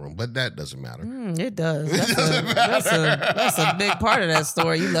hotel room, but that doesn't matter. It does. It doesn't matter. That's a big part of that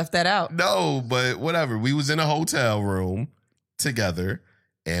story. You left that out. No, but whatever. We was in a hotel room together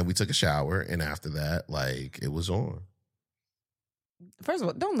and we took a shower. And after that, like, it was on. First of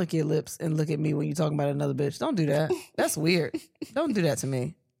all, don't lick your lips and look at me when you're talking about another bitch. Don't do that. That's weird. Don't do that to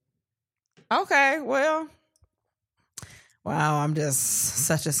me. Okay, well. Wow, I'm just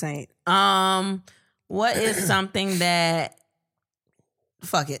such a saint. What is something that...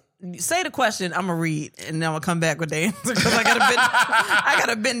 Fuck it. Say the question. I'm gonna read, and then I'm gonna come back with the answer because I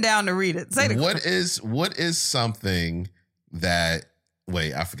gotta bend down to read it. Say the question. What is something that?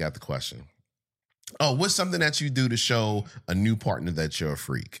 Wait, I forgot the question. Oh, what's something that you do to show a new partner that you're a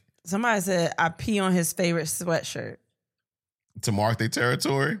freak? Somebody said I pee on his favorite sweatshirt To mark their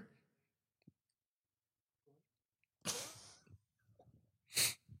territory.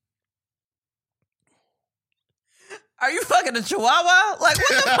 Are you fucking a chihuahua? Like, what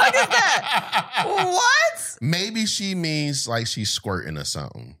the fuck is that? What? Maybe she means like she's squirting or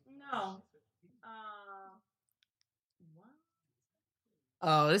something. No.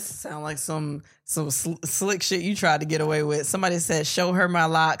 Oh, this sounds like some slick shit you tried to get away with. Somebody said, show her my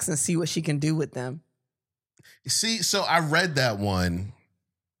locks and see what she can do with them. See, so I read that one,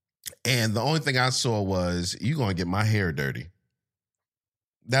 and the only thing I saw was, you going to get my hair dirty.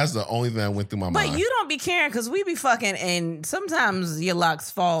 That's the only thing that went through my mind. But you don't be caring because we be fucking and sometimes your locks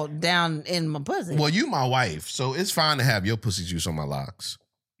fall down in my pussy. Well, you my wife, so it's fine to have your pussy juice on my locks.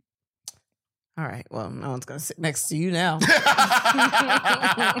 All right. Well, no one's going to sit next to you now.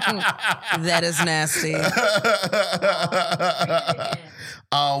 That is nasty.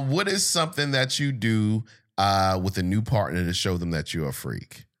 What is something that you do with a new partner to show them that you're a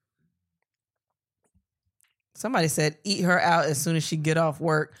freak? Somebody said, eat her out as soon as she get off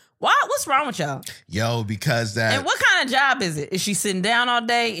work. Why? What's wrong with y'all? Yo, because that... And what kind of job is it? Is she sitting down all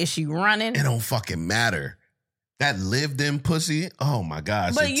day? Is she running? It don't fucking matter. That lived-in pussy, oh my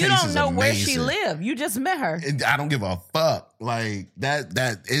gosh. But you don't know where she live. You just met her. I don't give a fuck. Like,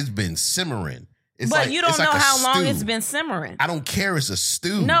 that it's been simmering. It's but like, you don't know like how long stew. it's been simmering. I don't care. It's a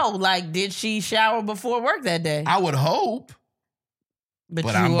stew. No, like, did she shower before work that day? I would hope.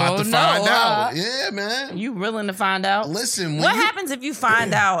 But I'm about to find out. Yeah, man. You willing to find out? Listen, what happens if you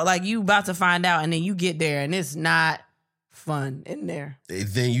find out, like you about to find out, and then you get there and it's not fun in there?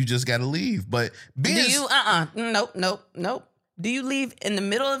 Then you just got to leave. But do you? Nope. Do you leave in the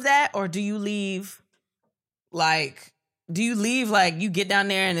middle of that, or do you leave like? Do you leave like you get down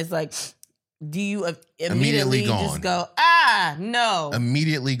there and it's like? Do you immediately just go? No.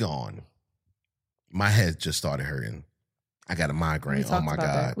 Immediately gone. My head just started hurting. I got a migraine. Oh my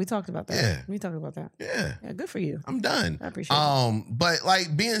God. We talked about that. Yeah. We talked about that. Yeah. Yeah, good for you. I'm done. I appreciate it. But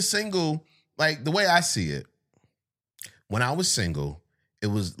like being single, like the way I see it, when I was single,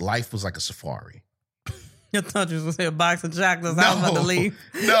 life was like a safari. I thought you was going to say a box of chocolates. I was about to leave.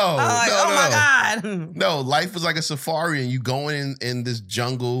 No, my God. No, life was like a safari and you going in this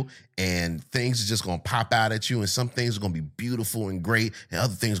jungle and things are just going to pop out at you and some things are going to be beautiful and great and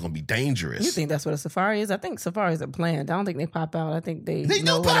other things are going to be dangerous. You think that's what a safari is? I think safaris are planned. I don't think they pop out. I think they do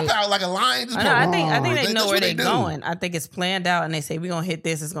pop out like a lion. I think they know where they're going. I think it's planned out and they say, we're going to hit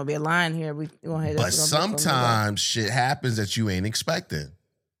this. It's going to be a line here. We're going to hit this. But sometimes shit happens that you ain't expecting.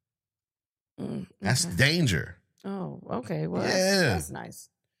 That's danger. Oh, okay. Well, yeah. That's nice.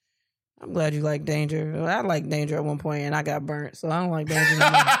 I'm glad you like danger. Well, I liked danger at one point and I got burnt, so I don't like danger no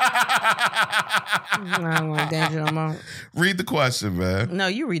more. I don't like danger no more. Read the question, man. No,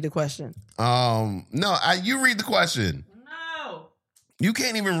 you read the question. You read the question. No. You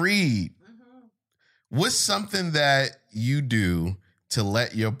can't even read. Mm-hmm. What's something that you do to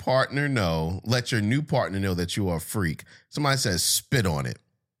let your new partner know that you are a freak? Somebody says spit on it.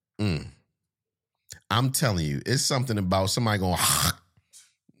 I'm telling you, it's something about somebody going,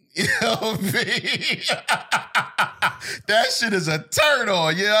 you know what I mean? That shit is a turn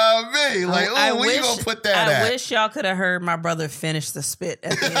on, you know what I mean? Like, where you gonna put that at? I wish y'all could have heard my brother finish the spit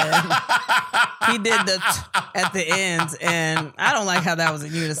at the end. He did at the end, and I don't like how that was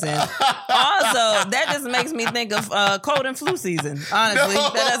in unison. Also, that just makes me think of cold and flu season, honestly. No.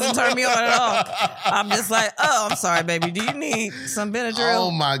 That doesn't turn me on at all. I'm just like, oh, I'm sorry, baby. Do you need some Benadryl?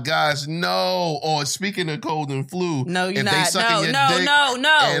 Oh, my gosh, no. Or speaking of cold and flu. No, you're not. They sucking your dick and,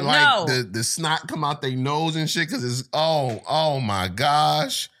 no. The snot come out their nose and shit because it's, oh, my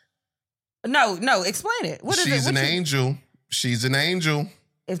gosh. No, explain it. What is She's an angel. She's an angel.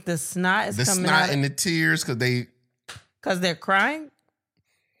 If the snot is coming out. The snot out and the tears because they're crying?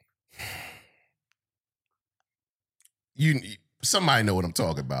 Somebody know what I'm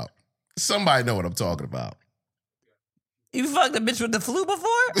talking about. Somebody know what I'm talking about. You fucked a bitch with the flu before?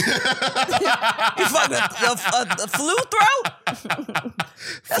 You fucked a flu throat?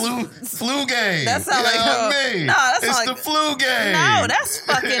 Flu game. That sounds like what I mean? No, it's the flu game. No, that's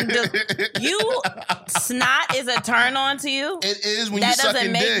fucking. Snot is a turn on to you. It is when that you sucking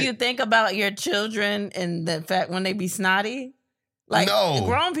dick. That doesn't make you think about your children and the fact when they be snotty. Like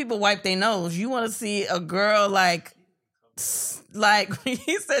grown people wipe their nose. You want to see a girl like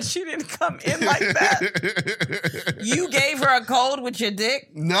he said she didn't come in like that. You gave her a cold with your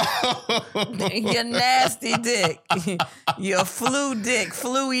dick? No. Your nasty dick. Your fluey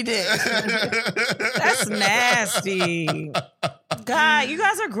dick. That's nasty. God, you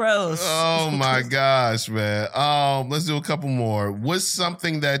guys are gross. Oh my gosh, man. Let's do a couple more. What's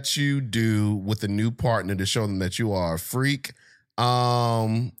something that you do with a new partner to show them that you are a freak?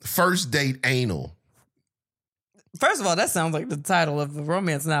 First date anal. First of all, that sounds like the title of a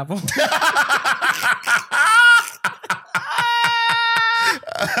romance novel.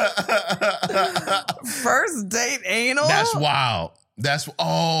 First date anal? That's wild.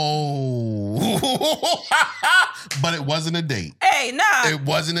 But it wasn't a date. Hey, nah. It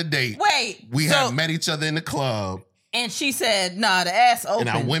wasn't a date. Wait. We had met each other in the club. And she said, nah, the ass open.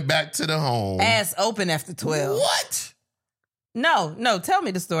 And I went back to the home. Ass open after 12. What? No, tell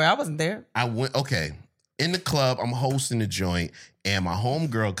me the story. I wasn't there. Okay. In the club, I'm hosting the joint, and my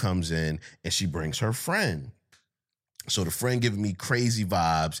homegirl comes in, and she brings her friend. So the friend giving me crazy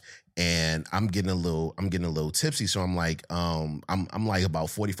vibes, and I'm getting a little tipsy. So I'm like, I'm like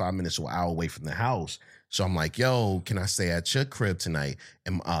about 45 minutes to an hour away from the house. So I'm like, yo, can I stay at your crib tonight?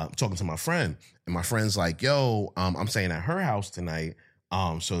 And I'm talking to my friend, and my friend's like, yo, I'm staying at her house tonight.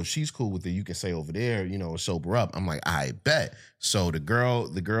 So if she's cool with it, you can stay over there, sober up. I'm like, I bet. So the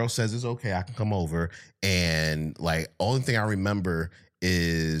girl says it's okay, I can come over. And like, only thing I remember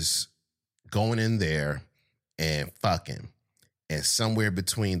is going in there and fucking. And somewhere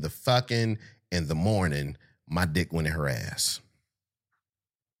between the fucking and the morning, my dick went in her ass.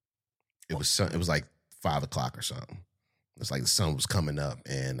 It was like 5 o'clock or something. It's like the sun was coming up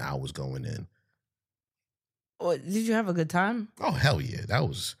and I was going in. Did you have a good time? Oh, hell yeah. That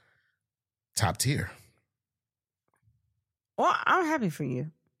was top tier. Well, I'm happy for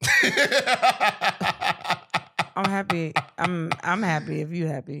you. I'm happy. I'm happy if you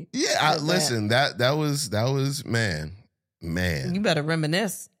happy. Yeah, listen, that was man. You better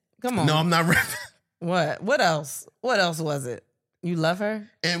reminisce. Come on. No, I'm not reminiscing. What? What else? What else was it? You love her?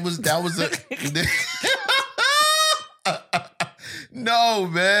 No,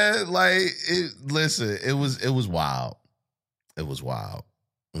 man. Like, listen, it was wild. It was wild.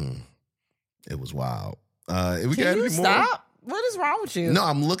 It was wild. We Can gotta you be more. stop? What is wrong with you? No,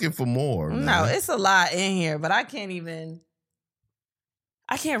 I'm looking for more. No, man. it's a lot in here, but I can't read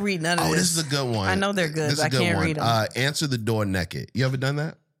none of this. Oh, this is a good one. I know they're good, This is but I a good can't one. read them. Answer the door naked. You ever done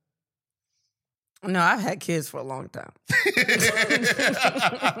that? No, I've had kids for a long time.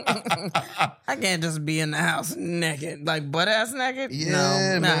 I can't just be in the house naked, like butt ass naked.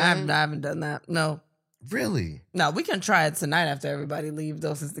 Yeah, no, man. I haven't done that. No, Really? no, we can try it tonight after everybody leaves,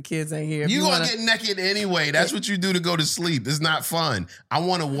 though, since the kids ain't here. If You gonna wanna- get naked anyway. That's what you do to go to sleep. It's not fun. I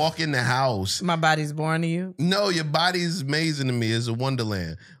want to walk in the house. My body's born to you. No, your body's amazing to me. It's a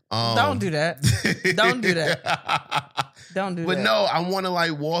wonderland. Don't do that. Don't do that. Don't do But that. no, I want to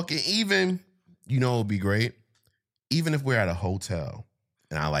like walk in. Even, you know, it'd be great. Even if we're at a hotel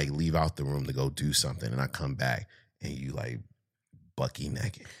and I like leave out the room to go do something and I come back and you like bucky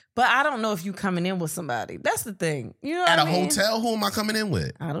naked. But I don't know if you coming in with somebody. That's the thing. You know what At I a mean? hotel, who am I coming in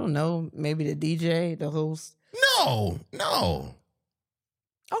with? I don't know. Maybe the DJ, the host. No.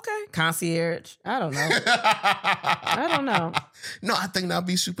 Okay. Concierge. I don't know. I don't know. No, I think that'd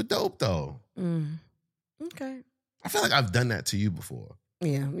be super dope though. Okay. I feel like I've done that to you before.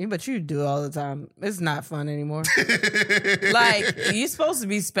 Yeah, but you do it all the time. It's not fun anymore. Like, you're supposed to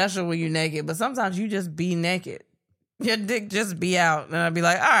be special when you're naked, but sometimes you just be naked. Your dick just be out. And I'd be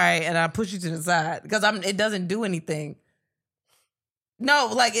like, all right. And I push you to the side because it doesn't do anything.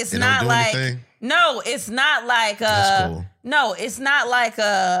 No, like, it's It don't not do like, anything? no, it's not like, That's cool. no, it's not like,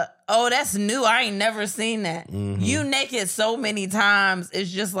 oh, that's new. I ain't never seen that. Mm-hmm. You naked so many times.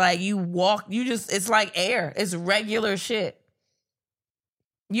 It's just like it's like air. It's regular shit.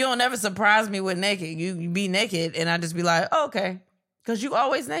 You don't ever surprise me with naked. You be naked and I just be like, oh, okay. Because you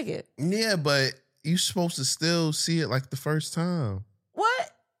always naked. Yeah, but you're supposed to still see it like the first time. What?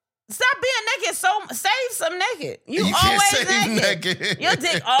 Stop being naked. Save some naked. You can't always save naked. Your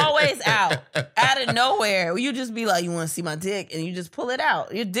dick always out of nowhere. You just be like, you want to see my dick? And you just pull it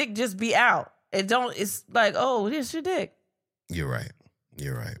out. Your dick just be out. It's like, oh, this your dick. You're right.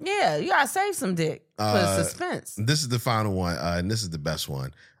 Yeah, you got to save some dick for suspense. This is the final one, and this is the best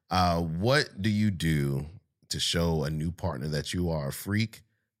one. What do you do to show a new partner that you are a freak?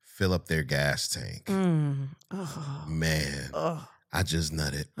 Fill up their gas tank. Oh, Man, oh. I just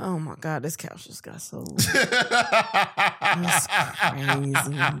nutted. Oh my God, this couch just got so that's crazy.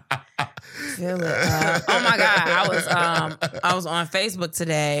 Feel it. Oh my God, I was on Facebook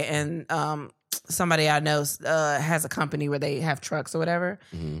today, and somebody I know has a company where they have trucks or whatever,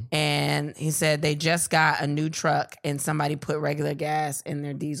 and he said they just got a new truck, and somebody put regular gas in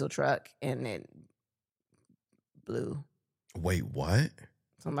their diesel truck, and it blew. Wait, what?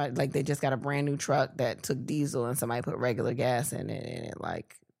 Somebody, like, they just got a brand new truck that took diesel and somebody put regular gas in it and it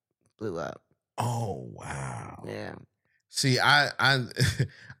like blew up. Oh wow. Yeah. See, I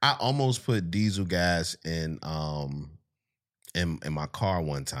almost put diesel gas in my car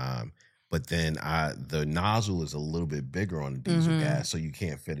one time, but then the nozzle is a little bit bigger on the diesel gas, so you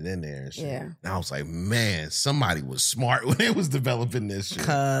can't fit it in there and shit. Yeah. And I was like, man, somebody was smart when they was developing this shit.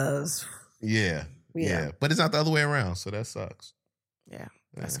 Cause Yeah. But it's not the other way around, so that sucks. yeah.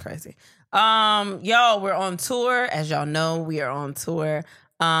 That's crazy. Y'all, we're on tour. As y'all know, we are on tour.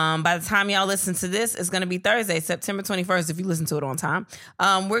 By the time y'all listen to this, it's going to be Thursday, September 21st, if you listen to it on time.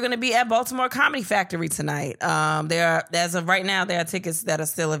 We're going to be at Baltimore Comedy Factory tonight. As of right now, there are tickets that are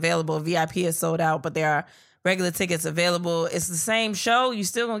still available. VIP is sold out, but there are regular tickets available. It's the same show. You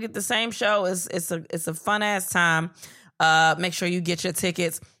still going to get the same show. It's a fun-ass time. Make sure you get your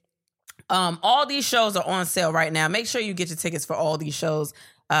tickets. All these shows are on sale right now. Make sure you get your tickets for all these shows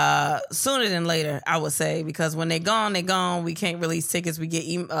sooner than later, I would say, because when they're gone, they're gone. We can't release tickets. We get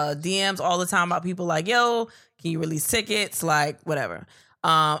DMs all the time about people like, yo, can you release tickets? Like, whatever.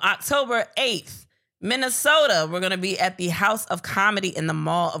 October 8th, Minnesota. We're going to be at the House of Comedy in the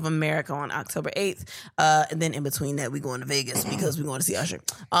Mall of America on October 8th. And then in between that, we're going to Vegas because we're going to see Usher.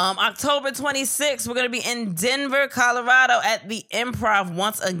 October 26th, we're going to be in Denver, Colorado at the Improv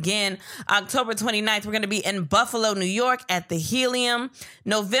once again. October 29th, we're going to be in Buffalo, New York at the Helium.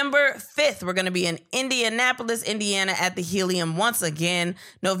 November 5th, we're going to be in Indianapolis, Indiana at the Helium once again.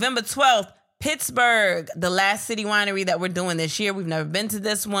 November 12th, Pittsburgh, the last city winery that we're doing this year. We've never been to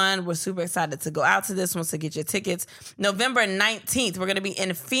this one. We're super excited to go out to this one, so get your tickets. November 19th, we're going to be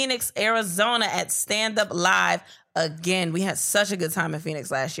in Phoenix, Arizona at Stand Up Live again. We had such a good time in Phoenix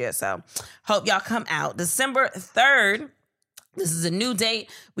last year, so hope y'all come out. December 3rd, this is a new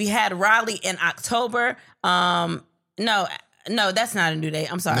date. We had Raleigh in October. No, that's not a new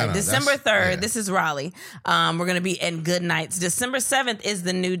date. I'm sorry. No, December 3rd, yeah. this is Raleigh. We're going to be in Good Nights. December 7th is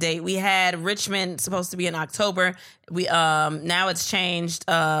the new date. We had Richmond supposed to be in October. We now it's changed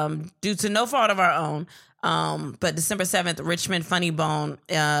due to no fault of our own. But December 7th, Richmond Funny Bone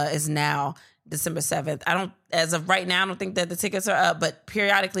is now December 7th. As of right now, I don't think that the tickets are up, but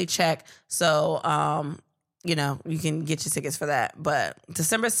periodically check. So, you can get your tickets for that. But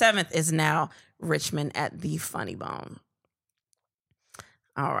December 7th is now Richmond at the Funny Bone.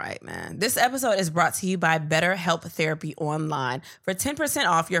 All right, man. This episode is brought to you by BetterHelp Therapy Online. For 10%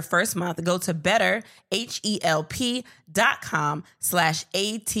 off your first month, go to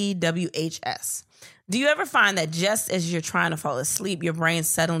betterhelp.com/ATWHS. Do you ever find that just as you're trying to fall asleep, your brain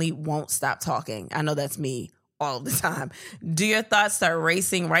suddenly won't stop talking? I know that's me all the time. Do your thoughts start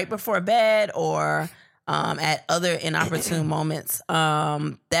racing right before bed or at other inopportune moments?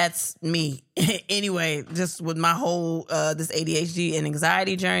 That's me. Anyway, just with my whole this ADHD and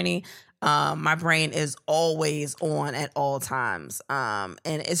anxiety journey, my brain is always on at all times, and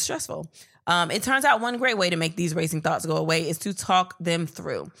it's stressful. It turns out one great way to make these racing thoughts go away is to talk them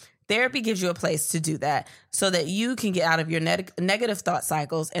through. Therapy gives you a place to do that so that you can get out of your negative thought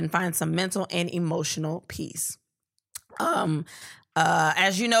cycles and find some mental and emotional peace.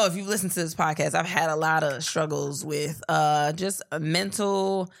 As you know, if you've listened to this podcast, I've had a lot of struggles with just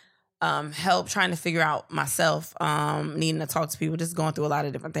mental help, trying to figure out myself, needing to talk to people, just going through a lot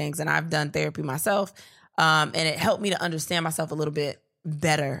of different things. And I've done therapy myself, and it helped me to understand myself a little bit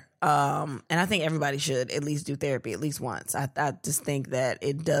better. And I think everybody should at least do therapy at least once. I just think that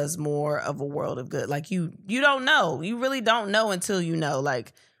it does more of a world of good. Like you don't know. You really don't know until you know.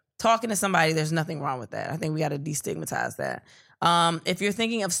 Like talking to somebody, there's nothing wrong with that. I think we got to destigmatize that. If you're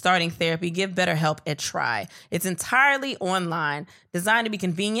thinking of starting therapy, give BetterHelp a try. It's entirely online, designed to be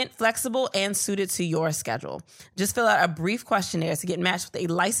convenient, flexible, and suited to your schedule. Just fill out a brief questionnaire to get matched with a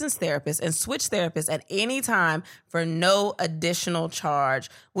licensed therapist and switch therapists at any time for no additional charge,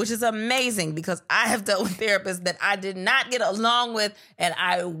 which is amazing because I have dealt with therapists that I did not get along with, and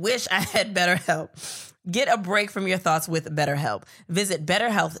I wish I had BetterHelp. Get a break from your thoughts with BetterHelp. Visit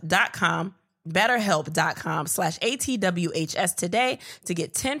BetterHelp.com/ATWHS today to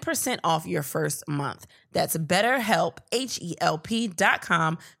get 10% off your first month. That's BetterHelp,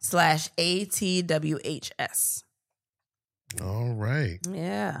 HELP.com/ATWHS. All right.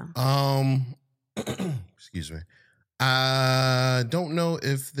 Yeah. Excuse me. I don't know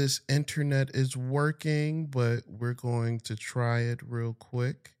if this internet is working, but we're going to try it real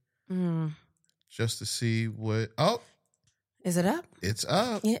quick. Just to see what... Oh. Is it up? It's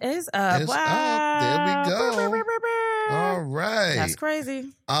up. It is up. It's wow. up. There we go. All right. That's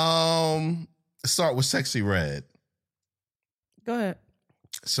crazy. Start with Sexy Red. Go ahead.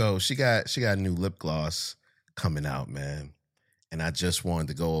 So she got a new lip gloss coming out, man. And I just wanted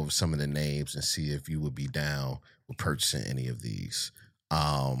to go over some of the names and see if you would be down with purchasing any of these.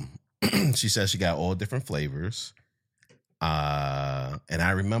 She says she got all different flavors. And I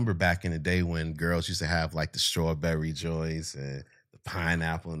remember back in the day when girls used to have like the strawberry joys and the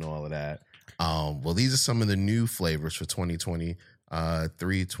pineapple and all of that. Well, these are some of the new flavors for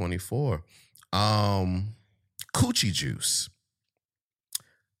 2023-24. Coochie Juice,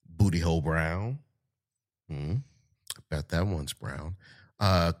 Booty Hole Brown. I bet that one's brown.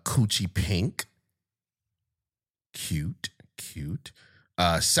 Coochie Pink. Cute.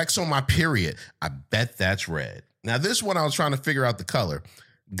 Sex on My Period. I bet that's red. Now, this one I was trying to figure out the color.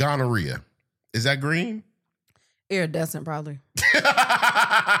 Gonorrhea. Is that green? Iridescent, probably.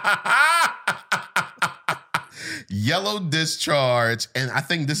 Yellow Discharge. And I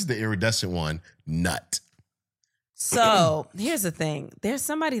think this is the iridescent one. Nut. So, here's the thing. There's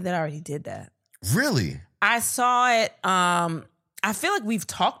somebody that already did that. Really? I saw it. I feel like we've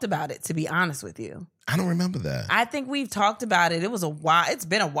talked about it, to be honest with you. I don't remember that. I think we've talked about it. It was a while. It's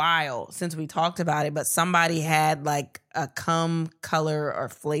been a while since we talked about it, but somebody had like a cum color or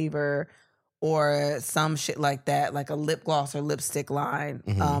flavor or some shit like that, like a lip gloss or lipstick line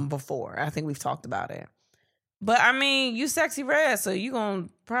before. I think we've talked about it. But I mean, you Sexy Red, so you gonna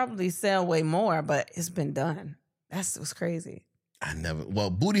probably sell way more, but it's been done. That's what's crazy.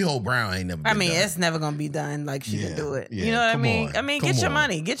 Booty Hole Brown ain't never been done. It's never going to be done like she can do it. Yeah, you know what I mean? on, I mean, get your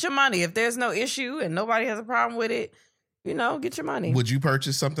money. Get your money. If there's no issue and nobody has a problem with it, get your money. Would you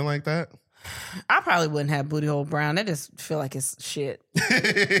purchase something like that? I probably wouldn't have Booty Hole Brown. I just feel like it's shit.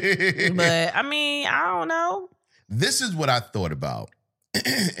 But, I mean, I don't know. This is what I thought about.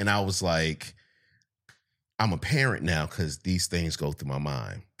 And I was like, I'm a parent now because these things go through my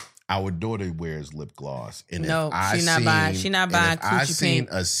mind. Our daughter wears lip gloss, and no, she's not buying. She's not buying Coochie Pink. I seen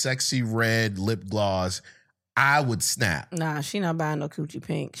a Sexy Red lip gloss, I would snap. Nah, she not buying no Coochie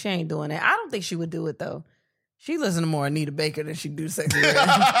Pink. She ain't doing that. I don't think she would do it though. She listen to more Anita Baker than she do Sexy Red.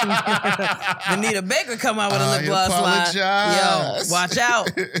 Anita Baker come out with a lip gloss line. Yo, watch out.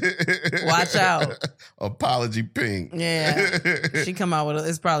 Watch out. Apology pink. Yeah. She come out with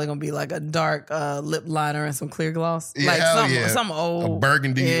it's probably going to be like a dark lip liner and some clear gloss. Yeah, like some old. A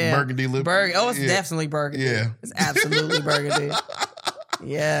burgundy lip. It's definitely burgundy. Yeah. It's absolutely burgundy.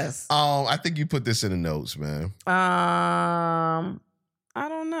 Yes. I think you put this in the notes, man. I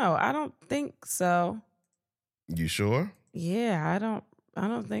don't know. I don't think so. You sure? Yeah, I don't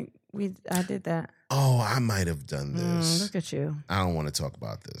think I did that. Oh, I might have done this. Look at you. I don't want to talk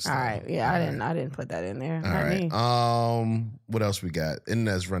about this. All right. Yeah, I didn't put that in there. All right. Me. What else we got?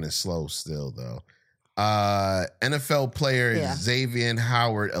 Internet's running slow still though. NFL player Xavier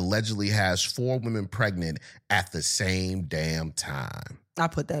Howard allegedly has 4 women pregnant at the same damn time. I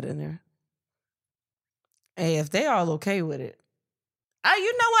put that in there. Hey, if they all okay with it.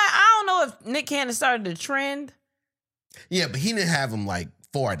 You know what? I don't know if Nick Cannon started the trend. Yeah, but he didn't have them like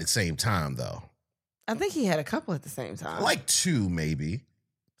 4 at the same time, though. I think he had a couple at the same time. Like 2, maybe.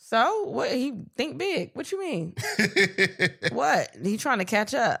 So, what? He think big. What you mean? What? He trying to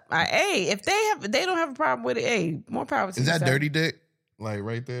catch up. Hey, if they don't have a problem with it, hey, more power to you. Is that dirty dick? Like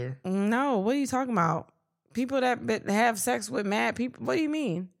right there? No, what are you talking about? People that have sex with mad people, what do you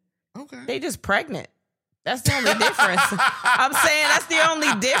mean? Okay. They just pregnant. That's the only difference. I'm saying that's the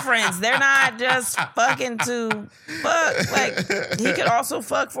only difference. They're not just fucking to fuck. Like, he could also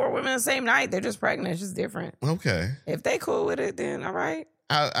fuck 4 women the same night. They're just pregnant. It's just different. Okay. If they cool with it, then all right.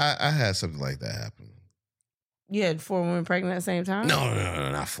 I had something like that happen. You had 4 women pregnant at the same time?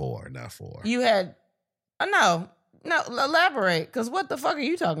 No, not 4. Not 4. You had... No, elaborate. Because what the fuck are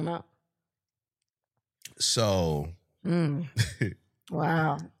you talking about? So...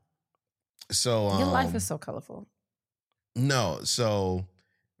 Wow. So your life is so colorful. No, so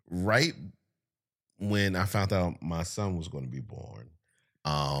right when I found out my son was going to be born,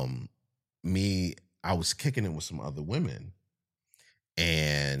 I was kicking it with some other women,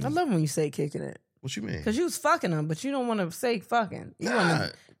 and I love when you say kicking it. What you mean? Because you was fucking them, but you don't want to say fucking. You want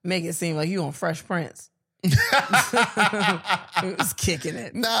to make it seem like you on Fresh Prince. It was kicking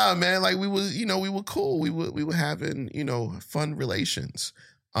it. Nah, man. Like we were cool. We were having, fun relations.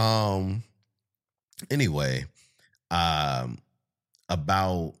 Anyway,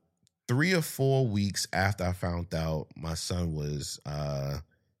 about 3 or 4 weeks after I found out my son was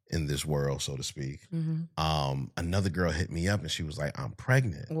in this world, so to speak, another girl hit me up and she was like, "I'm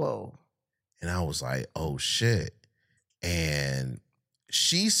pregnant." Whoa. And I was like, "Oh shit." And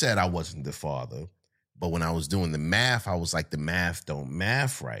she said I wasn't the father, but when I was doing the math, I was like, the math don't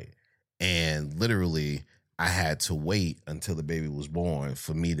math right. And literally, I had to wait until the baby was born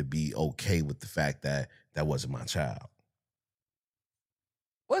for me to be okay with the fact that that wasn't my child.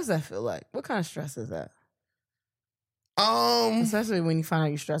 What does that feel like? What kind of stress is that? Especially when you find out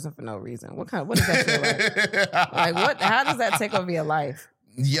you're stressing for no reason. What does that feel like? Like what? How does that take over your life?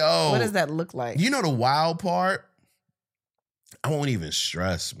 Yo, what does that look like? You know the wild part? I won't even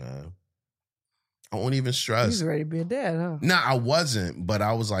stress, man. I won't even stress. You was ready to be a dad, huh? Nah, I wasn't, but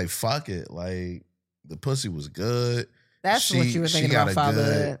I was like, fuck it. Like, the pussy was good. That's what you were thinking about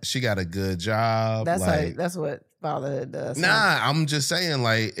fatherhood. She got a good job. That's what fatherhood does. Nah, I'm just saying,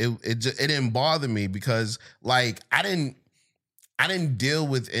 like, it didn't bother me because, like, I didn't deal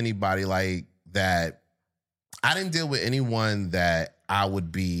with anybody like that. I didn't deal with anyone that I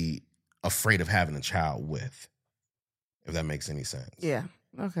would be afraid of having a child with, if that makes any sense. Yeah.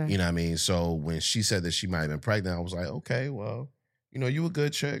 Okay. You know what I mean? So when she said that she might have been pregnant, I was like, okay, well, you a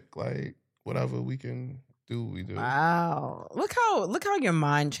good chick. Like, whatever we can do, we do. Wow. Look how your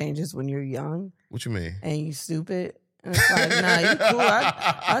mind changes when you're young. What you mean? And you stupid. And it's like, nah, you cool.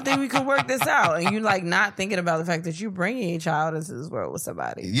 I think we can work this out. And you like not thinking about the fact that you're bringing a child into this world with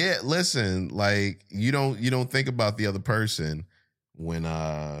somebody. Yeah, listen, like you don't think about the other person when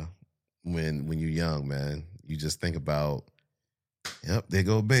you're young, man. You just think about, yep, there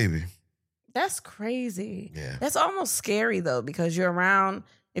go baby. That's crazy. Yeah. That's almost scary though, because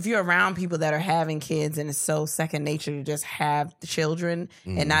if you're around people that are having kids and it's so second nature to just have children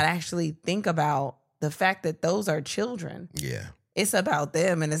and not actually think about the fact that those are children. Yeah. It's about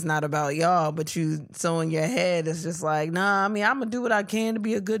them and it's not about y'all, but so in your head, it's just like, nah, I mean, I'm going to do what I can to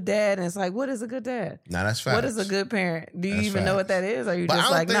be a good dad. And it's like, what is a good dad? Nah, that's facts. What is a good parent? Do you even know what that is? Or are you But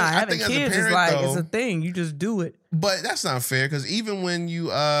just like, having kids is like, it's a thing. You just do it. But that's not fair because even when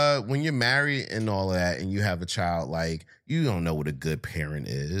you're married and all of that and you have a child, like, you don't know what a good parent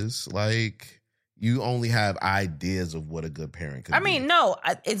is. Like, you only have ideas of what a good parent could be. I mean, no,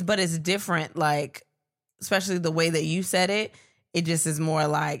 it's different, like, especially the way that you said it. it just is more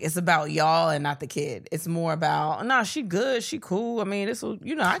like it's about y'all and not the kid. It's more about, nah, she good, she cool. I mean, this will,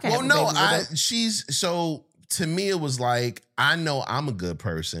 I can. Well, have a no, baby with her. she's so. To me, it was like, I know I'm a good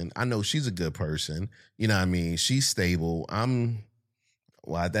person. I know she's a good person. You know what I mean? She's stable.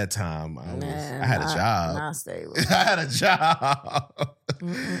 Well, at that time, I had a job. Not stable. I had a job.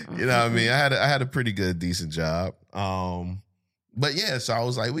 You know what I mean? I had a pretty good, decent job. But yeah, so I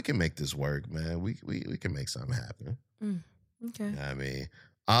was like, we can make this work, man. We can make something happen. Okay. You know what I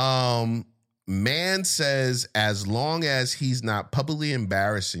mean? Man says, as long as he's not publicly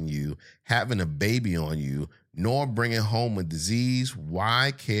embarrassing you, having a baby on you, nor bringing home a disease,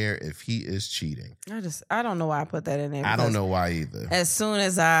 why care if he is cheating? I don't know why I put that in there. I don't know why either. As soon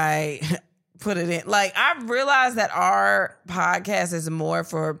as I put it in, like, I realized that our podcast is more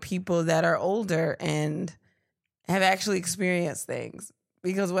for people that are older and have actually experienced things.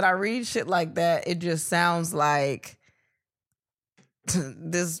 Because when I read shit like that, it just sounds like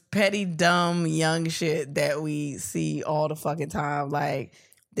this petty, dumb, young shit that we see all the fucking time. Like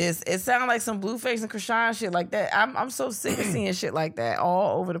this, it sounds like some Blueface and Krishan shit like that. I'm so sick of seeing shit like that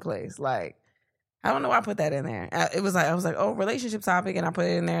all over the place. Like, I don't know why I put that in there. I was like, oh, relationship topic, and I put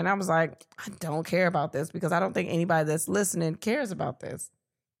it in there, and I was like, I don't care about this because I don't think anybody that's listening cares about this.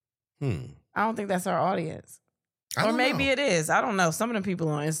 I don't think that's our audience. Or maybe it is. I don't know. Some of the people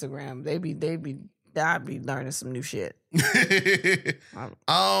on Instagram, I'd be learning some new shit.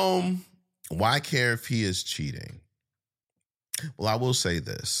 Why care if he is cheating? Well, I will say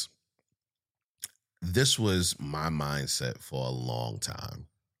this. This was my mindset for a long time.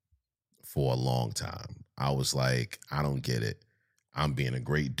 I was like, I don't get it. I'm being a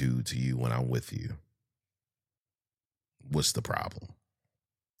great dude to you when I'm with you. What's the problem?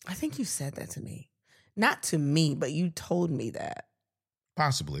 I think you said that to me. Not to me, but you told me that.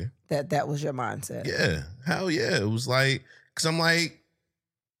 Possibly. That was your mindset. Yeah. Hell yeah. It was like, because I'm like,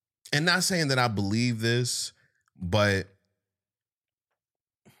 and not saying that I believe this, but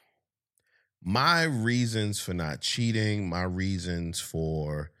my reasons for not cheating, my reasons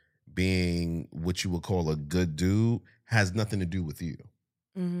for being what you would call a good dude has nothing to do with you.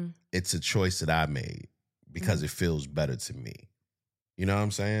 Mm-hmm. It's a choice that I made because it feels better to me. You know what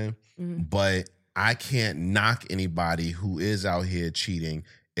I'm saying? Mm-hmm. But I can't knock anybody who is out here cheating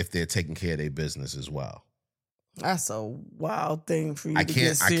if they're taking care of their business as well. That's a wild thing for you to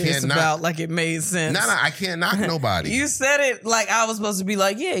get serious about, like it made sense. No, I can't knock nobody. You said it like I was supposed to be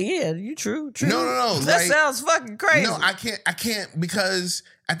like, yeah, you true. No. That sounds fucking crazy. No, I can't because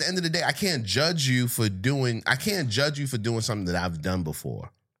at the end of the day, I can't judge you for doing something that I've done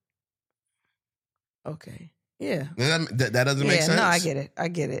before. Okay. Yeah. That doesn't make sense? No, I get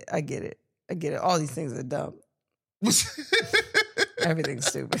it. All these things are dumb. Everything's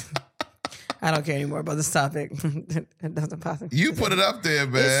stupid. I don't care anymore about this topic. It doesn't bother me. You put it up there,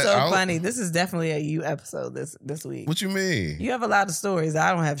 man. It's so funny. This is definitely a you episode this week. What you mean? You have a lot of stories.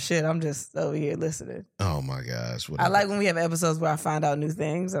 I don't have shit. I'm just over here listening. Oh my gosh. I like when we have episodes where I find out new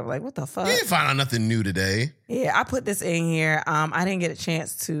things. I'm like, what the fuck? You didn't find out nothing new today. Yeah, I put this in here. I didn't get a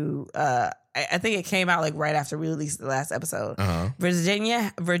chance to I think it came out like right after we released the last episode. Uh-huh.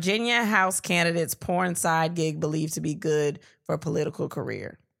 Virginia House candidate's porn side gig believed to be good for a political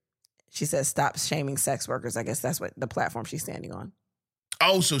career. She says, "Stop shaming sex workers." I guess that's what the platform she's standing on.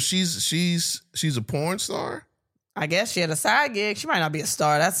 Oh, so she's a porn star? I guess she had a side gig. She might not be a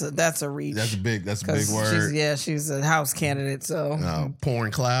star. That's a reach. That's a big word. She's a house candidate. So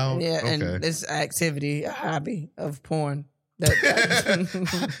porn cloud. Yeah, okay. And this activity, a hobby of porn.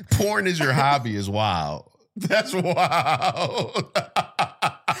 Porn is your hobby is wild. That's wild.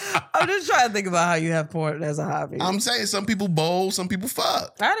 I'm just trying to think about how you have porn as a hobby. I'm saying some people bowl, some people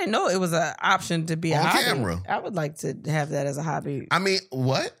fuck. I didn't know it was an option to be a hobby. On camera. I would like to have that as a hobby. I mean,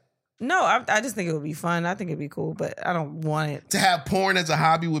 what? No, I just think it would be fun. I think it'd be cool, but I don't want it. To have porn as a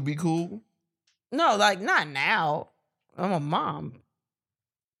hobby would be cool? No, like not now. I'm a mom.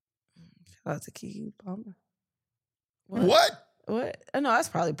 Shout out to Kiki Palmer. What? No, that's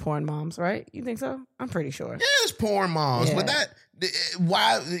probably porn moms, right? You think so? I'm pretty sure. Yeah, it's porn moms, yeah. But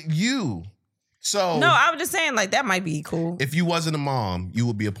why you? So no, I was just saying like that might be cool. If you wasn't a mom, you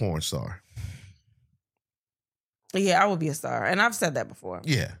would be a porn star. Yeah, I would be a star, and I've said that before.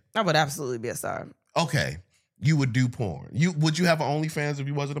 Yeah, I would absolutely be a star. Okay, you would do porn. Would you have an OnlyFans if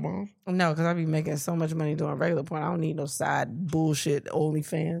you wasn't a mom? No, because I'd be making so much money doing regular porn. I don't need no side bullshit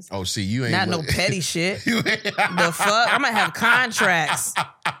OnlyFans. Oh, see, you ain't not no petty shit. The fuck, I'm gonna have contracts.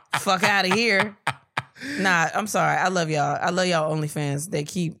 Fuck out of here. Nah, I'm sorry. I love y'all. I love y'all OnlyFans. They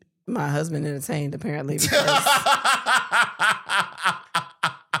keep my husband entertained apparently. Because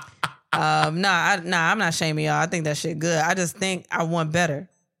I'm not shaming y'all. I think that shit good. I just think I want better.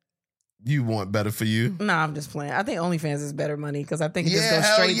 You want better for you? No, I'm just playing. I think OnlyFans is better money because I think it just Yeah, goes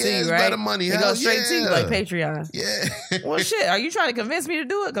hell straight yeah, to you, it's right? better money. It Hell goes straight to you yeah. like Patreon. Yeah. Well, shit. Are you trying to convince me to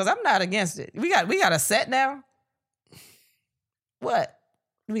do it? Because I'm not against it. We got a set now. What?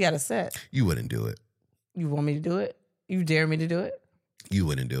 We got a set. You wouldn't do it. You want me to do it? You dare me to do it? You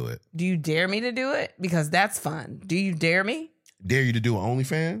wouldn't do it. Do you dare me to do it? Because that's fun. Do you dare me? Dare you to do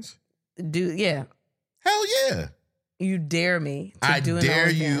OnlyFans? Yeah. Hell yeah. You dare me to I do an dare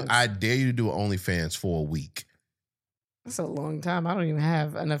you. OnlyFans. I dare you to do OnlyFans for a week. That's a long time. I don't even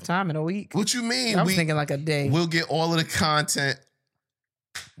have enough time in a week. What you mean? I was thinking like a day. We'll get all of the content.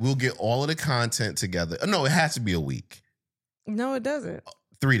 We'll get all of the content together. No, it has to be a week. No, it doesn't.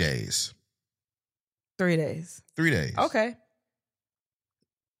 3 days. 3 days. 3 days. Okay.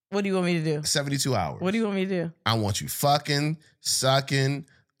 What do you want me to do? 72 hours. What do you want me to do? I want you fucking, sucking,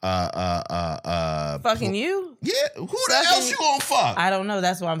 Fucking you? Yeah. Who the else you gonna fuck? I don't know.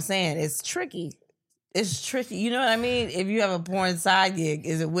 That's what I'm saying. It's tricky. It's tricky. You know what I mean? If you have a porn side gig,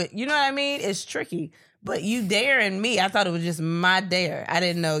 is it with, you know what I mean? It's tricky. But you daring me, I thought it was just my dare. I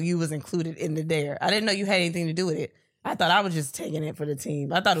didn't know you was included in the dare. I didn't know you had anything to do with it. I thought I was just taking it for the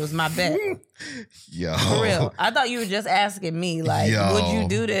team. I thought it was my bet. Yo. For real. I thought you were just asking me, like, Yo. would you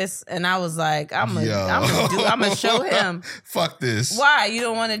do this? And I was like, I'm gonna show him. Fuck this. Why? You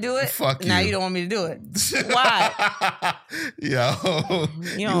don't want to do it? Fuck Now you. you don't want me to do it. Why? Yo.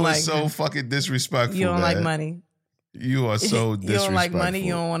 You don't are like so fucking disrespectful. You don't man. like money. You are so disrespectful. You don't like money.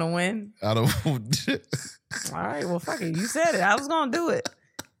 You don't want to win. I don't. All right. Well, fuck it. You said it. I was gonna do it.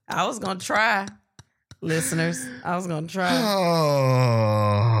 I was gonna try. Listeners, I was gonna try.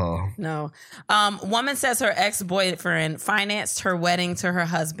 Oh. No. Woman says her ex-boyfriend financed her wedding to her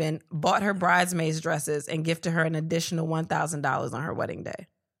husband, bought her bridesmaids dresses, and gifted her an additional $1,000 on her wedding day.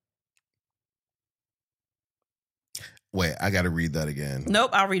 Wait, I got to read that again.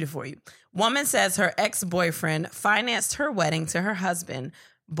 Nope, I'll read it for you. Woman says her ex-boyfriend financed her wedding to her husband,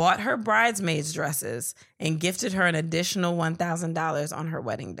 bought her bridesmaids dresses, and gifted her an additional $1,000 on her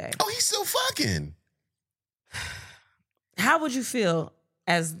wedding day. Oh, he's still fucking. How would you feel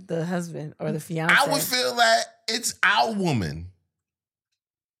as the husband or the fiance? I would feel that it's our woman.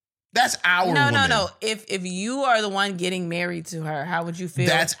 That's our woman. No. If you are the one getting married to her, how would you feel?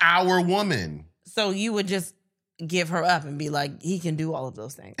 That's our woman. So you would just give her up and be like, he can do all of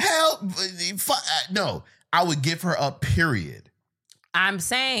those things. Hell, no. I would give her up, period. I'm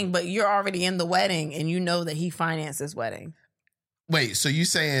saying, but you're already in the wedding and you know that he financed this wedding. Wait, so you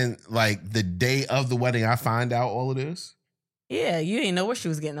saying like the day of the wedding I find out all of this? Yeah, you didn't know where she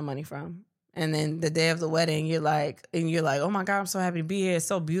was getting the money from. And then the day of the wedding, you're like, oh my God, I'm so happy to be here. It's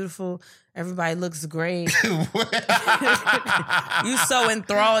so beautiful. Everybody looks great. You so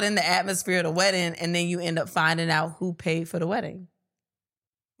enthralled in the atmosphere of the wedding, and then you end up finding out who paid for the wedding.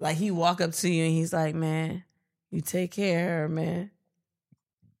 Like he walk up to you and he's like, man, you take care of her, man.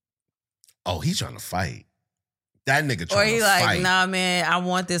 Oh, he's trying to fight. That nigga trying to fight. Or he like, nah, man, I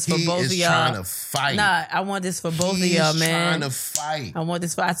want this for both of y'all. He is trying to fight. Nah, I want this for both of y'all, man. He's trying to fight. I want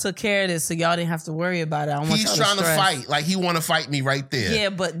this. I took care of this, so y'all didn't have to worry about it. I want He's y'all trying to stress. fight. Like he want to fight me right there. Yeah,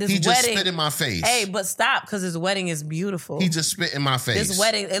 but this he wedding. just spit in my face. Hey, but stop, because his wedding is beautiful. He just spit in my face. This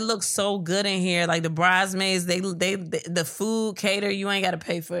wedding, it looks so good in here. Like the bridesmaids, they the food cater. You ain't got to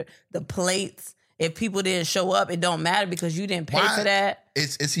pay for the plates. If people didn't show up, it don't matter because you didn't pay for that.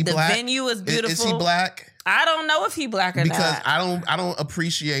 Is he the black? The venue is beautiful. Is he black? I don't know if he black or because not. I don't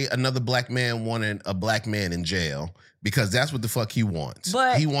appreciate another black man wanting a black man in jail because that's what the fuck he wants.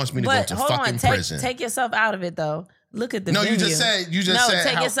 But he wants me to go to fucking prison. Take yourself out of it though. Look at the venue. You just said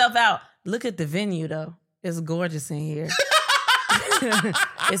take yourself out. Look at the venue though. It's gorgeous in here.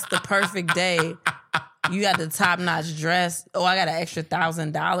 It's the perfect day. You got the top-notch dress. Oh, I got an extra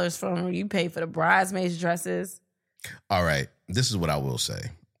 $1,000 from her. You paid for the bridesmaids' dresses. All right. This is what I will say.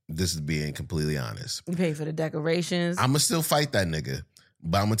 This is being completely honest. You paid for the decorations. I'm going to still fight that nigga,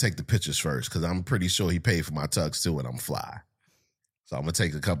 but I'm going to take the pictures first because I'm pretty sure he paid for my tux too and I'm fly. So I'm going to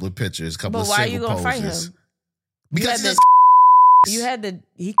take a couple of pictures, but why are you gonna fight him? Because you had the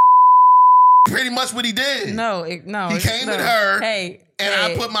he pretty much what he did. No, he came with her. Hey,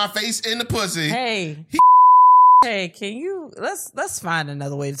 I put my face in the pussy. Hey, hey, can you let's find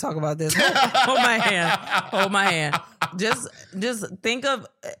another way to talk about this. Hold my hand. Just think of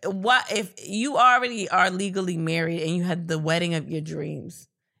what if you already are legally married and you had the wedding of your dreams.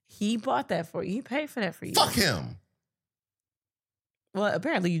 He bought that for you. He paid for that for you. Fuck him. Well,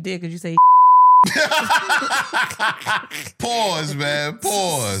 apparently you did because you say. Pause, man.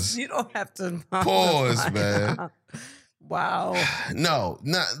 Pause. You don't have to. Pause, man. Wow. No,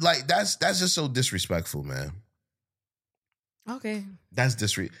 not like that's just so disrespectful, man. Okay.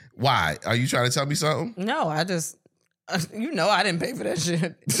 That's Why? Are you trying to tell me something? No, I just, I didn't pay for that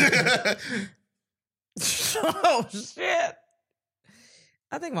shit. Oh, shit.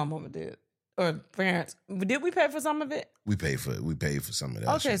 I think my mama did. Or parents. Did we pay for some of it? We paid for some of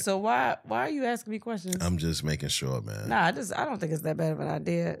that. Okay, shit. so why are you asking me questions? I'm just making sure, man. Nah, I don't think it's that bad of an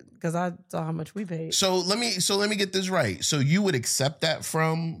idea because I saw how much we paid. So let me get this right. So you would accept that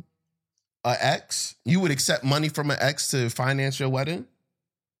from an ex? You would accept money from an ex to finance your wedding?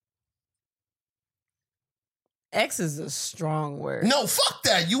 Ex is a strong word. No, fuck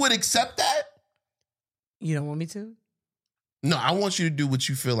that. You would accept that? You don't want me to? No, I want you to do what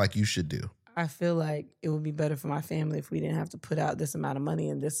you feel like you should do. I feel like it would be better for my family if we didn't have to put out this amount of money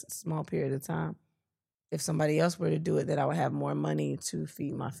in this small period of time. If somebody else were to do it, then I would have more money to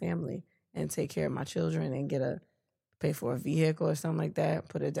feed my family and take care of my children and pay for a vehicle or something like that,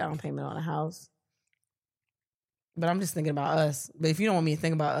 put a down payment on a house. But I'm just thinking about us. But if you don't want me to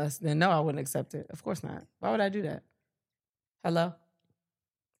think about us, then no, I wouldn't accept it. Of course not. Why would I do that? Hello?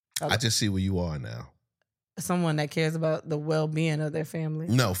 I just see where you are now. Someone that cares about the well-being of their family.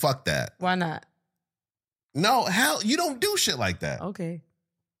 No, fuck that. Why not? No, hell, you don't do shit like that. Okay.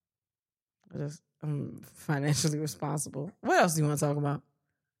 I'm financially responsible. What else do you want to talk about?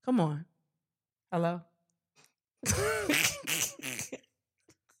 Come on. Hello?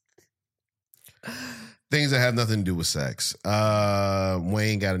 Things that have nothing to do with sex.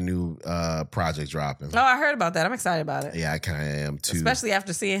 Wayne got a new project dropping. Oh, I heard about that. I'm excited about it. Yeah, I kind of am too. Especially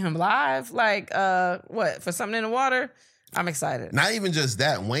after seeing him live. Like, for Something in the Water? I'm excited. Not even just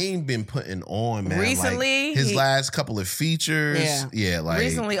that. Wayne been putting on, man. Recently, like his last couple of features. Yeah, like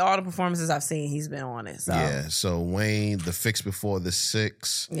recently, all the performances I've seen, he's been on it. So. Yeah, so Wayne, The Fix Before the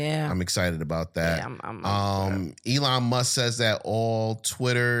Six. Yeah, I'm excited about that. Yeah, I'm Elon Musk says that all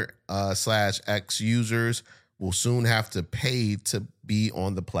Twitter /X users will soon have to pay to be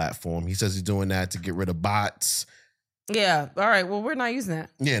on the platform. He says he's doing that to get rid of bots. Yeah. All right. Well, we're not using that.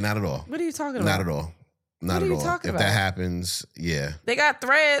 Yeah, not at all. What are you talking about? Not at all. Not at all. If that happens, yeah. They got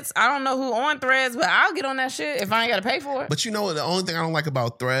Threads. I don't know who on Threads, but I'll get on that shit if I ain't got to pay for it. But you know what? The only thing I don't like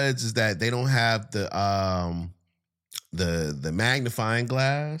about Threads is that they don't have the magnifying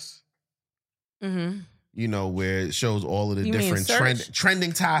glass. Mm-hmm. You know, where it shows all of the different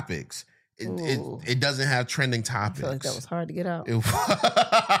trending topics. It doesn't have trending topics. I feel like that was hard to get out.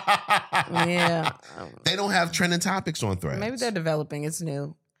 Yeah. They don't have trending topics on Threads. Maybe they're developing. It's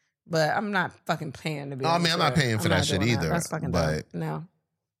new. But I'm not fucking paying to be. I mean, I'm not paying for that shit either. That's fucking dumb. No.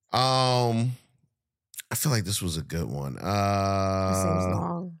 I feel like this was a good one. It seems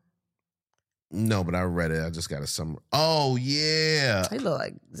long. No, but I read it. I just got a summary. Oh yeah. He look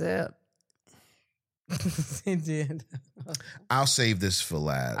like Zep. He did. I'll save this for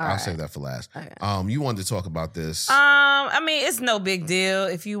last. I'll save that for last. Okay. You wanted to talk about this. I mean, it's no big deal.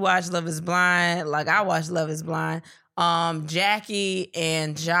 If you watch Love is Blind, like I watched Love is Blind. Jackie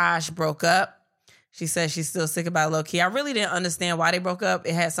and Josh broke up. She says she's still sick about low key. I really didn't understand why they broke up.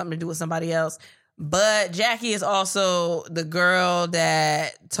 It had something to do with somebody else. But Jackie is also the girl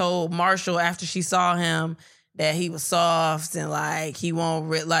that told Marshall after she saw him that he was soft and like he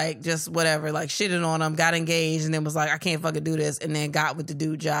won't like just whatever, like shitting on him, got engaged and then was like, I can't fucking do this. And then got with the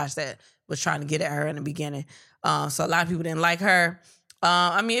dude Josh that was trying to get at her in the beginning. So a lot of people didn't like her.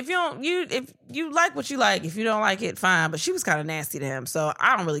 I mean, if you like what you like, if you don't like it, fine. But she was kind of nasty to him, so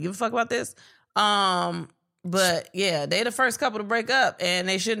I don't really give a fuck about this. But yeah, they the first couple to break up, and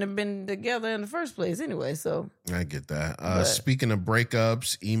they shouldn't have been together in the first place anyway. So I get that. Speaking of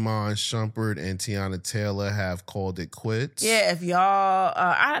breakups, Iman Shumpert and Tiana Taylor have called it quits. Yeah, if y'all,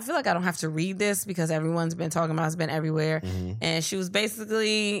 I feel like I don't have to read this because everyone's been talking about it's been everywhere, and she was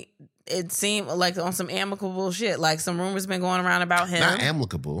basically. It seemed like on some amicable shit. Like some rumors been going around about him. Not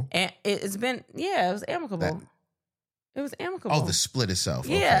amicable. And it was amicable. It was amicable. Oh, the split itself.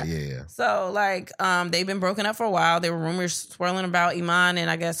 Yeah. Okay, yeah. So like, they've been broken up for a while. There were rumors swirling about Iman and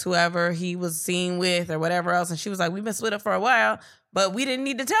I guess whoever he was seen with or whatever else. And she was like, we've been split up for a while, but we didn't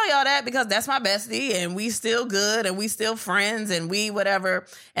need to tell y'all that because that's my bestie and we still good and we still friends and we whatever.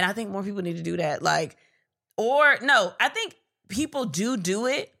 And I think more people need to do that. Like, or no, I think people do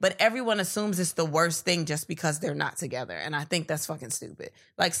it, but everyone assumes it's the worst thing just because they're not together. And I think that's fucking stupid.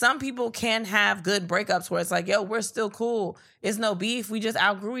 Like some people can have good breakups where it's like, yo, we're still cool. It's no beef. We just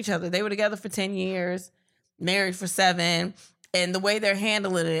outgrew each other. They were together for 10 years, married for 7. And the way they're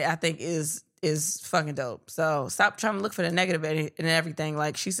handling it, I think is fucking dope. So stop trying to look for the negative in everything.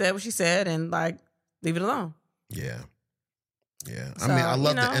 Like she said what she said and like leave it alone. Yeah. Yeah. So, I mean, I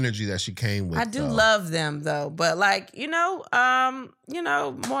love you know, the energy that she came with. I do though. love them though, but like, more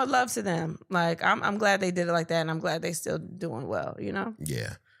love to them. Like I'm glad they did it like that, and I'm glad they still doing well, you know?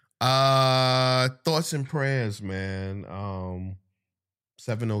 Yeah. Thoughts and prayers, man.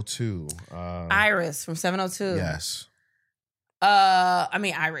 702. Iris from 702. Yes.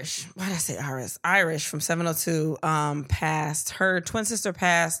 Irish. Why did I say Iris? Irish from 702 passed. Her twin sister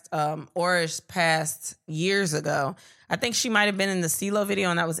passed. Orish passed years ago. I think she might have been in the CeeLo video,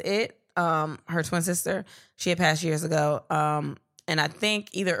 and that was it. Her twin sister. She had passed years ago. And I think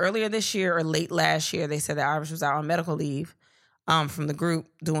either earlier this year or late last year, they said that Irish was out on medical leave from the group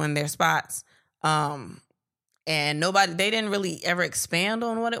doing their spots. And they didn't really ever expand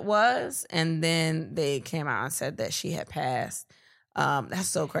on what it was. And then they came out and said that she had passed. That's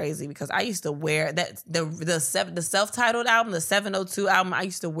so crazy because I used to wear that the self-titled album, the 702 album. I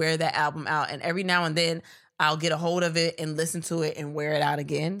used to wear that album out, and every now and then I'll get a hold of it and listen to it and wear it out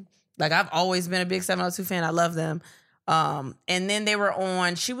again. Like I've always been a big 702 fan. I love them. And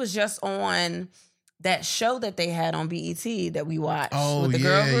then she was just on that show that they had on BET that we watched with the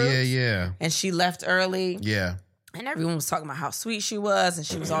girl groups. Yeah. And she left early. Yeah. And everyone was talking about how sweet she was, and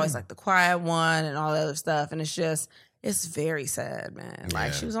she was always like the quiet one and all that other stuff. And it's very sad, man.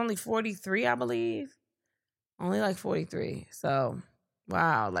 Like she was only 43, I believe. Only like 43. So,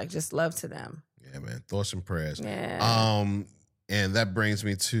 wow, like just love to them. Yeah, man. Thoughts and prayers. Yeah. And that brings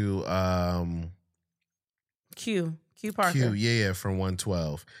me to Q Parker. Q, from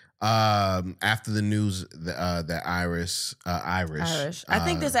 112. After the news that Irish. I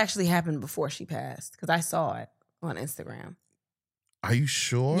think this actually happened before she passed because I saw it on Instagram. Are you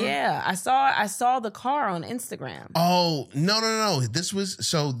sure? Yeah, I saw the car on Instagram. Oh, no. This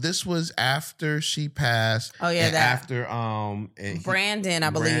was after she passed. Oh yeah, after Brandon, I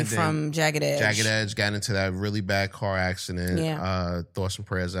believe, from Jagged Edge. Jagged Edge got into that really bad car accident. Yeah. Thoughts and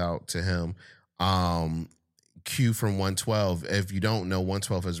prayers out to him. Q from 112. If you don't know,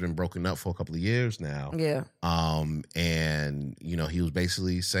 112 has been broken up for a couple of years now. Yeah. And he was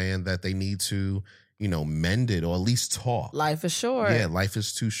basically saying that they need to, mend it or at least talk. Life is short. Yeah, life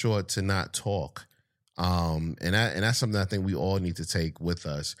is too short to not talk. And that's something I think we all need to take with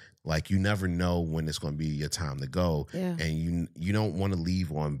us. Like, you never know when it's going to be your time to go. Yeah. And you don't want to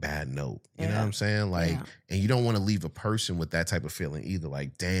leave on bad note. You know what I'm saying? Like, and you don't want to leave a person with that type of feeling either.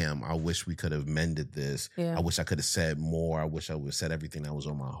 Like, damn, I wish we could have mended this. Yeah. I wish I could have said more. I wish I would have said everything that was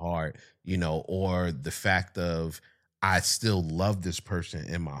on my heart, or the fact of, I still love this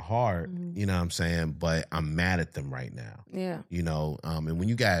person in my heart, you know what I'm saying? But I'm mad at them right now. Yeah. And when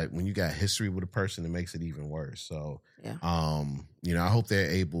you got history with a person, it makes it even worse. So, yeah. I hope they're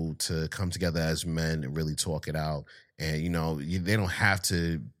able to come together as men and really talk it out. And, they don't have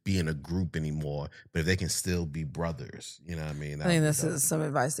to be in a group anymore, but if they can still be brothers, you know what I mean? I think this is some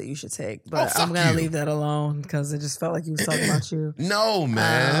advice that you should take, but I'm going to leave that alone because it just felt like you was talking about you. No,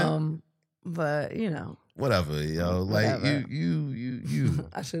 man. But, whatever, yo. Like you.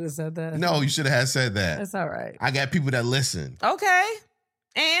 I should have said that. No, you should have said that. That's all right. I got people that listen. Okay.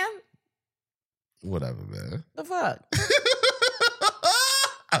 And whatever, man. The fuck?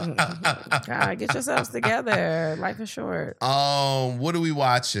 God, get yourselves together. Life is short. What are we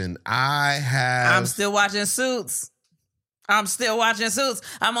watching? I'm still watching Suits. I'm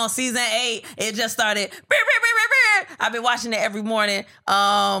on season 8. It just started. I've been watching it every morning.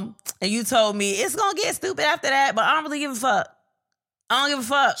 And you told me it's gonna get stupid after that, but I don't really give a fuck.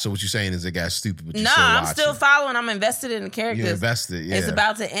 So what you're saying is it got stupid, but I'm still following. I'm invested in the characters. You're invested, yeah. It's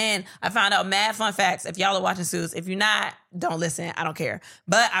about to end. I found out mad fun facts. If y'all are watching Suits, if you're not, don't listen. I don't care.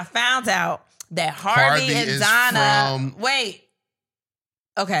 But I found out that Harvey and Donna. Wait.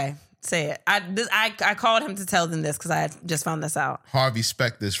 Okay. Say it. I called him to tell them this because I had just found this out. Harvey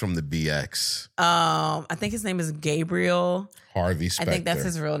Specter's from the BX. I think his name is Gabriel. Harvey Specter. I think that's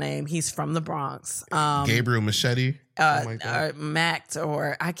his real name. He's from the Bronx. Gabriel Machete? Or Max,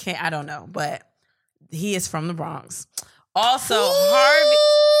 or I don't know, but he is from the Bronx. Also,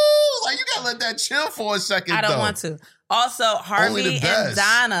 Harvey. Like, you gotta let that chill for a second. I don't want to. Also, Harvey and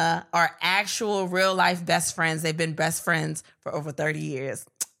Donna are actual real life best friends. They've been best friends for over 30 years.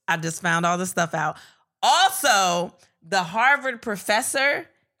 I just found all this stuff out. Also, the Harvard professor,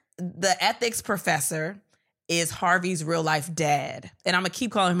 the ethics professor, is Harvey's real life dad. And I'm going to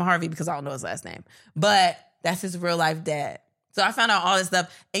keep calling him Harvey because I don't know his last name. But that's his real life dad. So I found out all this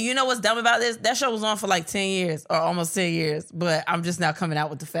stuff. And you know what's dumb about this? That show was on for like 10 years or almost 10 years. But I'm just now coming out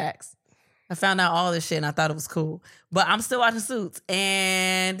with the facts. I found out all this shit and I thought it was cool. But I'm still watching Suits.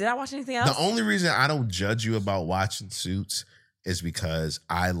 And did I watch anything else? The only reason I don't judge you about watching Suits is because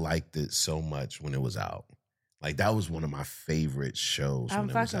I liked it so much when it was out. Like that was one of my favorite shows. I'm when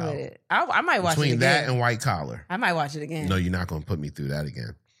it was fucking out. with it. I might watch it Between again. that and White Collar. I might watch it again. No, you're not gonna put me through that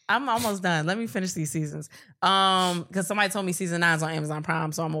again. I'm almost done. Let me finish these seasons. Because somebody told me season 9's on Amazon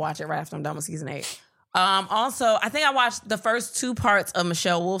Prime, so I'm gonna watch it right after I'm done with season 8. Also, I think I watched the first 2 parts of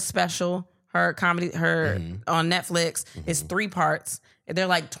Michelle Wolf's special, her comedy, on Netflix. It's 3 parts. They're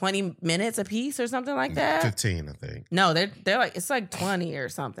like 20 minutes a piece or something like that. 15, I think. No, they're like, it's like 20 or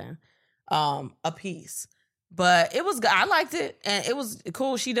something a piece. But it was good. I liked it, and it was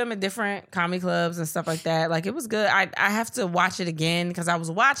cool. She done at different comedy clubs and stuff like that. Like, it was good. I have to watch it again because I was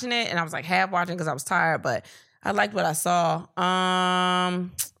watching it, and I was like half watching because I was tired, but I liked what I saw.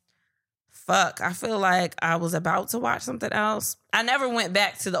 Fuck, I feel like I was about to watch something else. I never went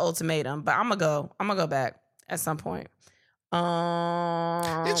back to The Ultimatum, but I'm gonna go back at some point.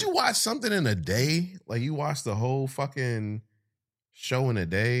 Did you watch something in a day? Like you watched the whole fucking show in a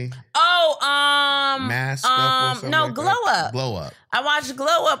day? Mask Up or something no, like Glow that? Up. Glow Up. I watched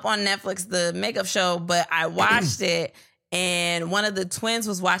Glow Up on Netflix, the makeup show, but I watched it and one of the twins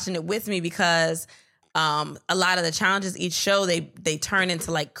was watching it with me because a lot of the challenges each show they turn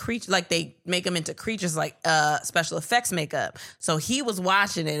into like creatures, like they make them into creatures like special effects makeup. So he was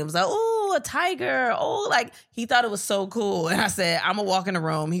watching it and was like, "Ooh, a tiger!" Oh, like he thought it was so cool. And I said, "I'm gonna walk in the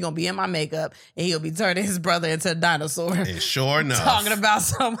room. He gonna be in my makeup and he'll be turning his brother into a dinosaur." And sure enough, talking about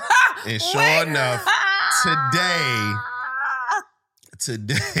some. And sure enough, today,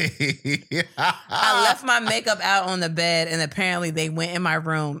 I left my makeup out on the bed, and apparently they went in my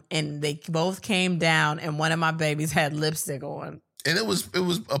room, and they both came down, and one of my babies had lipstick on. And it was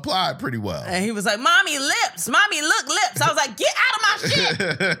applied pretty well. And he was like, "Mommy, lips. Mommy, look, lips." I was like, "Get out of my shit."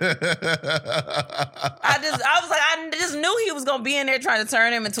 I just knew he was gonna be in there trying to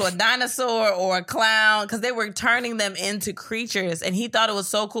turn him into a dinosaur or a clown because they were turning them into creatures, and he thought it was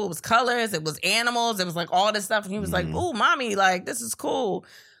so cool. It was colors, it was animals, it was like all this stuff, and he was like, "Ooh, mommy, like this is cool."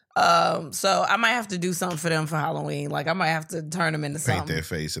 So I might have to do something for them for Halloween. Like I might have to turn them into something. Paint their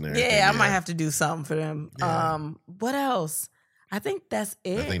face and everything. Yeah, I might have to do something for them. Yeah. What else? I think that's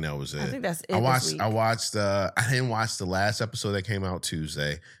it. I think that was it. I think that's it. I this week. watched. I didn't watch the last episode that came out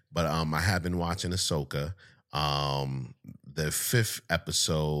Tuesday, but I have been watching Ahsoka. The 5th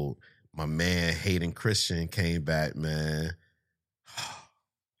episode, my man Hayden Christian came back. Man,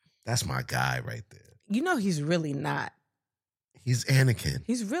 that's my guy right there. You know he's really not. He's Anakin.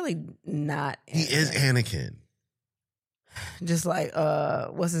 He's really not. Anakin. He is Anakin. Just like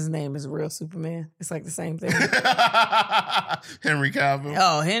what's his name is real Superman. It's like the same thing. Henry Cavill.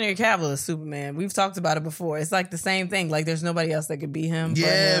 Oh, Henry Cavill is Superman. We've talked about it before. It's like the same thing. Like there's nobody else that could be him.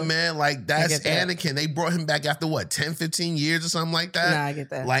 Yeah, but him. man. Like that's that. Anakin. They brought him back after what, 10, 15 years or something like that? Nah, I get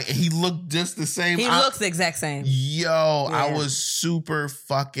that. Like he looked just the same. He looks the exact same. Yo, Yeah. I was super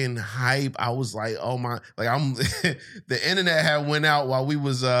fucking hype. I was like, oh my, like I'm the internet had went out while we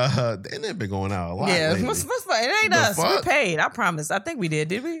was the internet been going out a lot. Yeah, lately. it ain't The us. fuck? We paid. I promise. I think we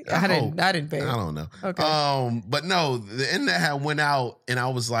did we? I didn't pay. I don't know. Okay. But no, the internet had went out and I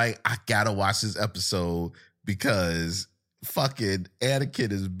was like, I gotta watch this episode because fucking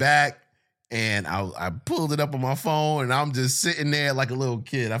Anakin is back. And I pulled it up on my phone and I'm just sitting there like a little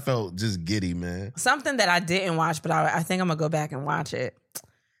kid. I felt just giddy, man. Something that I didn't watch, but I think I'm gonna go back and watch it.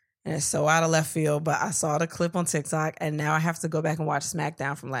 And it's so out of left field, but I saw the clip on TikTok and now I have to go back and watch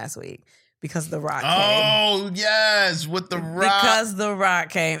SmackDown from last week because The Rock came. Oh, yes, with The Rock. Because The Rock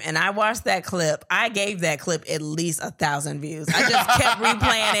came and I watched that clip. I gave that clip at least 1,000 views. I just kept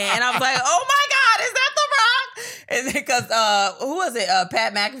replaying it and I was like, oh my God, is that The Rock? And because who was it?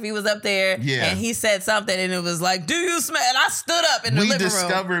 Pat McAfee was up there, and he said something, and it was like, "Do you smell?" And I stood up in the living room. We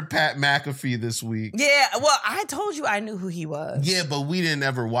discovered Pat McAfee this week. Yeah, well, I told you I knew who he was. Yeah, but we didn't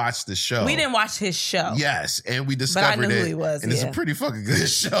ever watch the show. We didn't watch his show. Yes, and we discovered but I knew it, who he was, and it's a pretty fucking good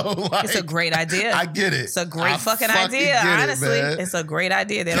show. Like, it's a great idea. I get it. It's a great fucking idea. Honestly, it's a great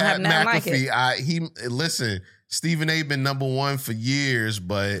idea. They Pat don't have nothing McAfee, like it. Listen. Stephen A. been number 1 for years,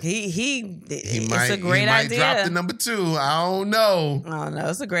 but it's a great idea. He might drop the number 2. I don't know. Oh no,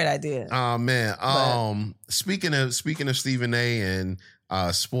 it's a great idea. Oh man. Speaking of Stephen A. and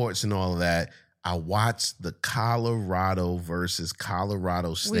sports and all of that, I watched the Colorado versus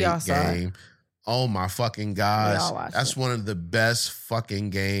Colorado State game. Oh my fucking gosh. That's one of the best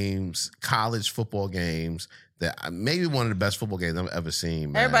fucking games, college football games. Maybe one of the best football games I've ever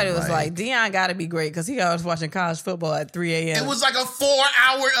seen, man. Everybody was like, Deion got to be great because he was watching college football at 3 a.m. It was like a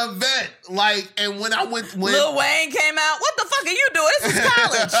 4-hour event. Like, and when I went... Lil Wayne came out, what the fuck are you doing? This is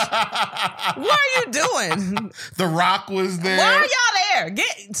college. What are you doing? The Rock was there. Why are y'all there.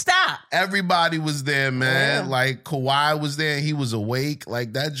 Stop. Everybody was there, man. Yeah. Like Kawhi was there and he was awake.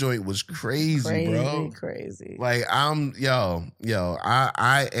 Like that joint was crazy, bro. Crazy. Like I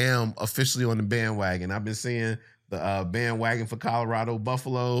am officially on the bandwagon. I've been seeing the bandwagon for Colorado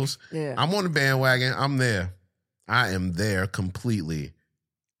Buffaloes. Yeah. I'm on the bandwagon. I'm there. I am there completely.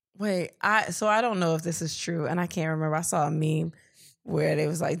 Wait, so I don't know if this is true, and I can't remember. I saw a meme where they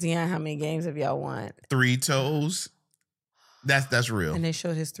was like, Deion, how many games have y'all won? 3 toes. That's real. And they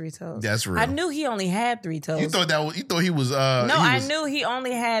showed his 3 toes. That's real. I knew he only had 3 toes. You thought he was I knew he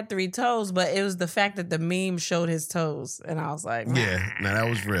only had 3 toes, but it was the fact that the meme showed his toes, and I was like, yeah, no, that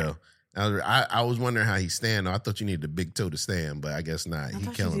was real. I was wondering how he stand. I thought you needed a big toe to stand, but I guess not. He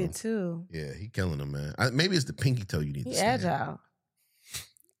killing him too. Yeah, he killing him, man. Maybe it's the pinky toe you need to stand. Agile.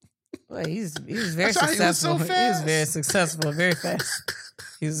 Well, he was very That's why successful. He was so He was fast. very successful, very fast.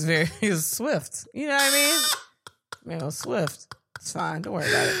 He was swift. You know what I mean? Man, was swift. It's fine. Don't worry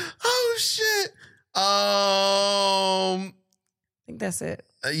about it. Oh shit. I think that's it.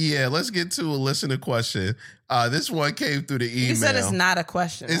 Yeah, let's get to a listener question. This one came through the email. You said it's not a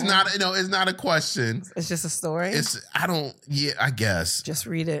question. It's right? it's not a question. It's just a story. I guess. Just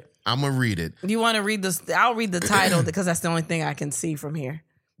read it. I'm gonna read it. You want to read this? I'll read the title because that's the only thing I can see from here.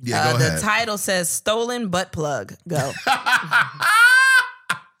 Yeah, go ahead. The title says "Stolen Butt Plug." Go.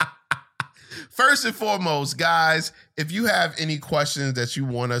 First and foremost, guys, if you have any questions that you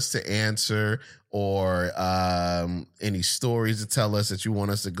want us to answer or any stories to tell us that you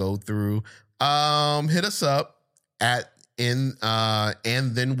want us to go through, hit us up at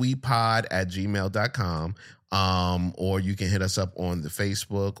andthenwepod@gmail.com. Or you can hit us up on the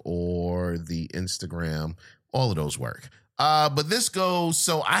Facebook or the Instagram. All of those work. But this goes,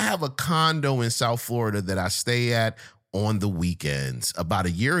 so I have a condo in South Florida that I stay at on the weekends. About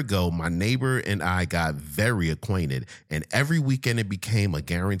a year ago, my neighbor and I got very acquainted, and every weekend it became a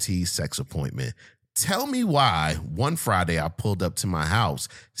guaranteed sex appointment. Tell me why one Friday I pulled up to my house,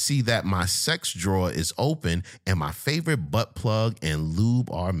 see that my sex drawer is open, and my favorite butt plug and lube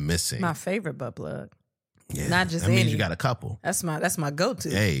are missing. My favorite butt plug. Yeah, Not just that means any. you got a couple. That's my go-to.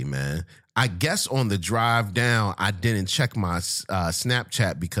 Hey, man. I guess on the drive down, I didn't check my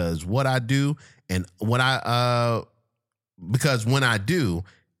Snapchat because when I do, an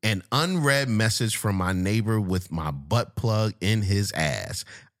unread message from my neighbor with my butt plug in his ass.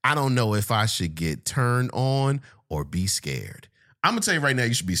 I don't know if I should get turned on or be scared. I'm going to tell you right now,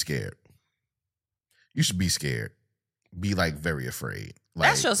 you should be scared. You should be scared. Be like very afraid.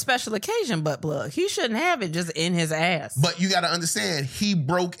 That's your special occasion butt plug. He shouldn't have it just in his ass. But you got to understand, he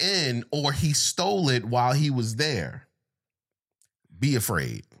broke in or he stole it while he was there. Be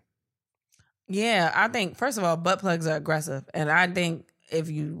afraid. Yeah, I think first of all, butt plugs are aggressive, and I think if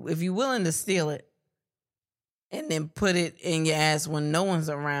you're willing to steal it and then put it in your ass when no one's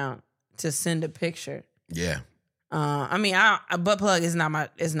around to send a picture. Yeah. I mean, a butt plug is not my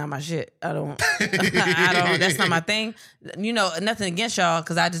shit. I don't. That's not my thing. You know, nothing against y'all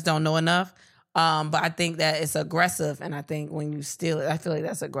because I just don't know enough. But I think that it's aggressive, and I think when you steal it, I feel like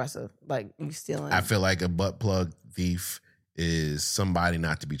that's aggressive. Like you stealing. I feel like a butt plug thief is somebody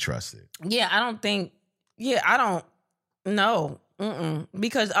not to be trusted. Yeah, I don't know.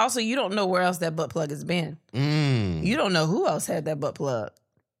 Because also you don't know where else that butt plug has been. You don't know who else had that butt plug.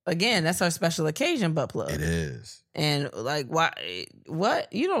 Again, that's our special occasion butt plug. It is. And like, why?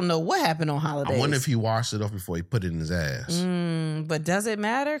 What? You don't know what happened on holidays. I wonder if he washed it off before he put it in his ass. But does it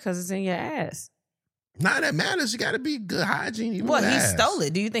matter? Because it's in your ass. Nah, that matters. You got to be good hygiene. Even Well, with he ass. stole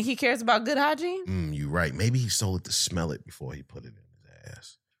it. Do you think he cares about good hygiene? You're right. Maybe he stole it to smell it before he put it in his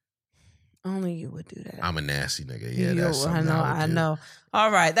ass. Only you would do that. I'm a nasty nigga. Yeah, that's something I know.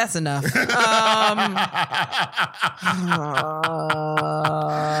 All right, that's enough.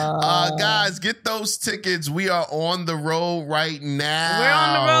 Guys, get those tickets. We are on the road right now. We're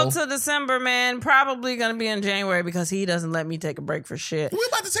on the road till December, man. Probably going to be in January because he doesn't let me take a break for shit. We're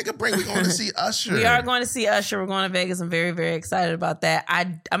about to take a break. We're going to see Usher. We are going to see Usher. We're going to Vegas. I'm very, very excited about that.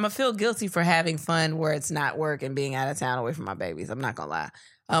 I'm going to feel guilty for having fun where it's not work and being out of town away from my babies. I'm not going to lie.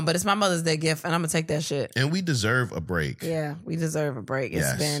 But it's my Mother's Day gift, and I'm going to take that shit. And we deserve a break. Yeah, we deserve a break. It's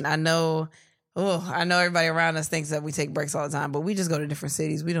Yes. been, I know everybody around us thinks that we take breaks all the time, but we just go to different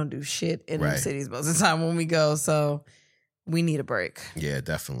cities. We don't do shit in Right. the cities most of the time when we go, so we need a break. Yeah,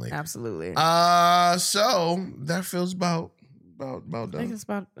 definitely. Absolutely. So that feels about I think done. it's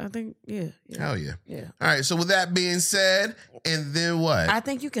about, yeah. Hell yeah. Yeah. All right, so with that being said, and then what? I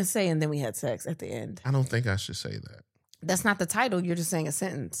think you can say, and then we had sex at the end. I don't think I should say that. That's not the title. You're just saying a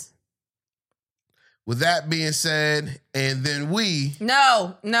sentence. With that being said, and then we.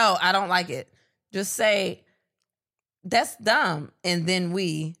 No, I don't like it. Just say, That's dumb. And then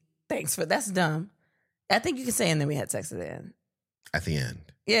that's dumb. I think you can say, and then we had sex at the end. At the end.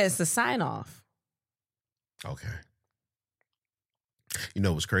 Yeah, it's the sign off. Okay. You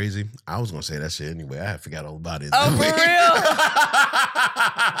know what's crazy? I was going to say that shit anyway. I forgot all about it. Oh, for real?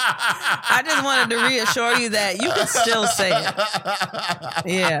 I just wanted to reassure you that you can still say it.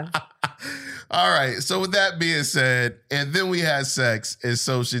 Yeah. All right. So with that being said, and then we had sex, and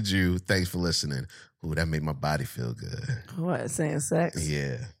so should you. Thanks for listening. Ooh, that made my body feel good. What, saying sex?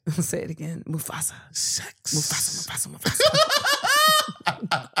 Yeah. Say it again. Mufasa. Sex. Mufasa.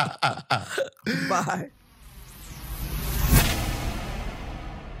 Bye.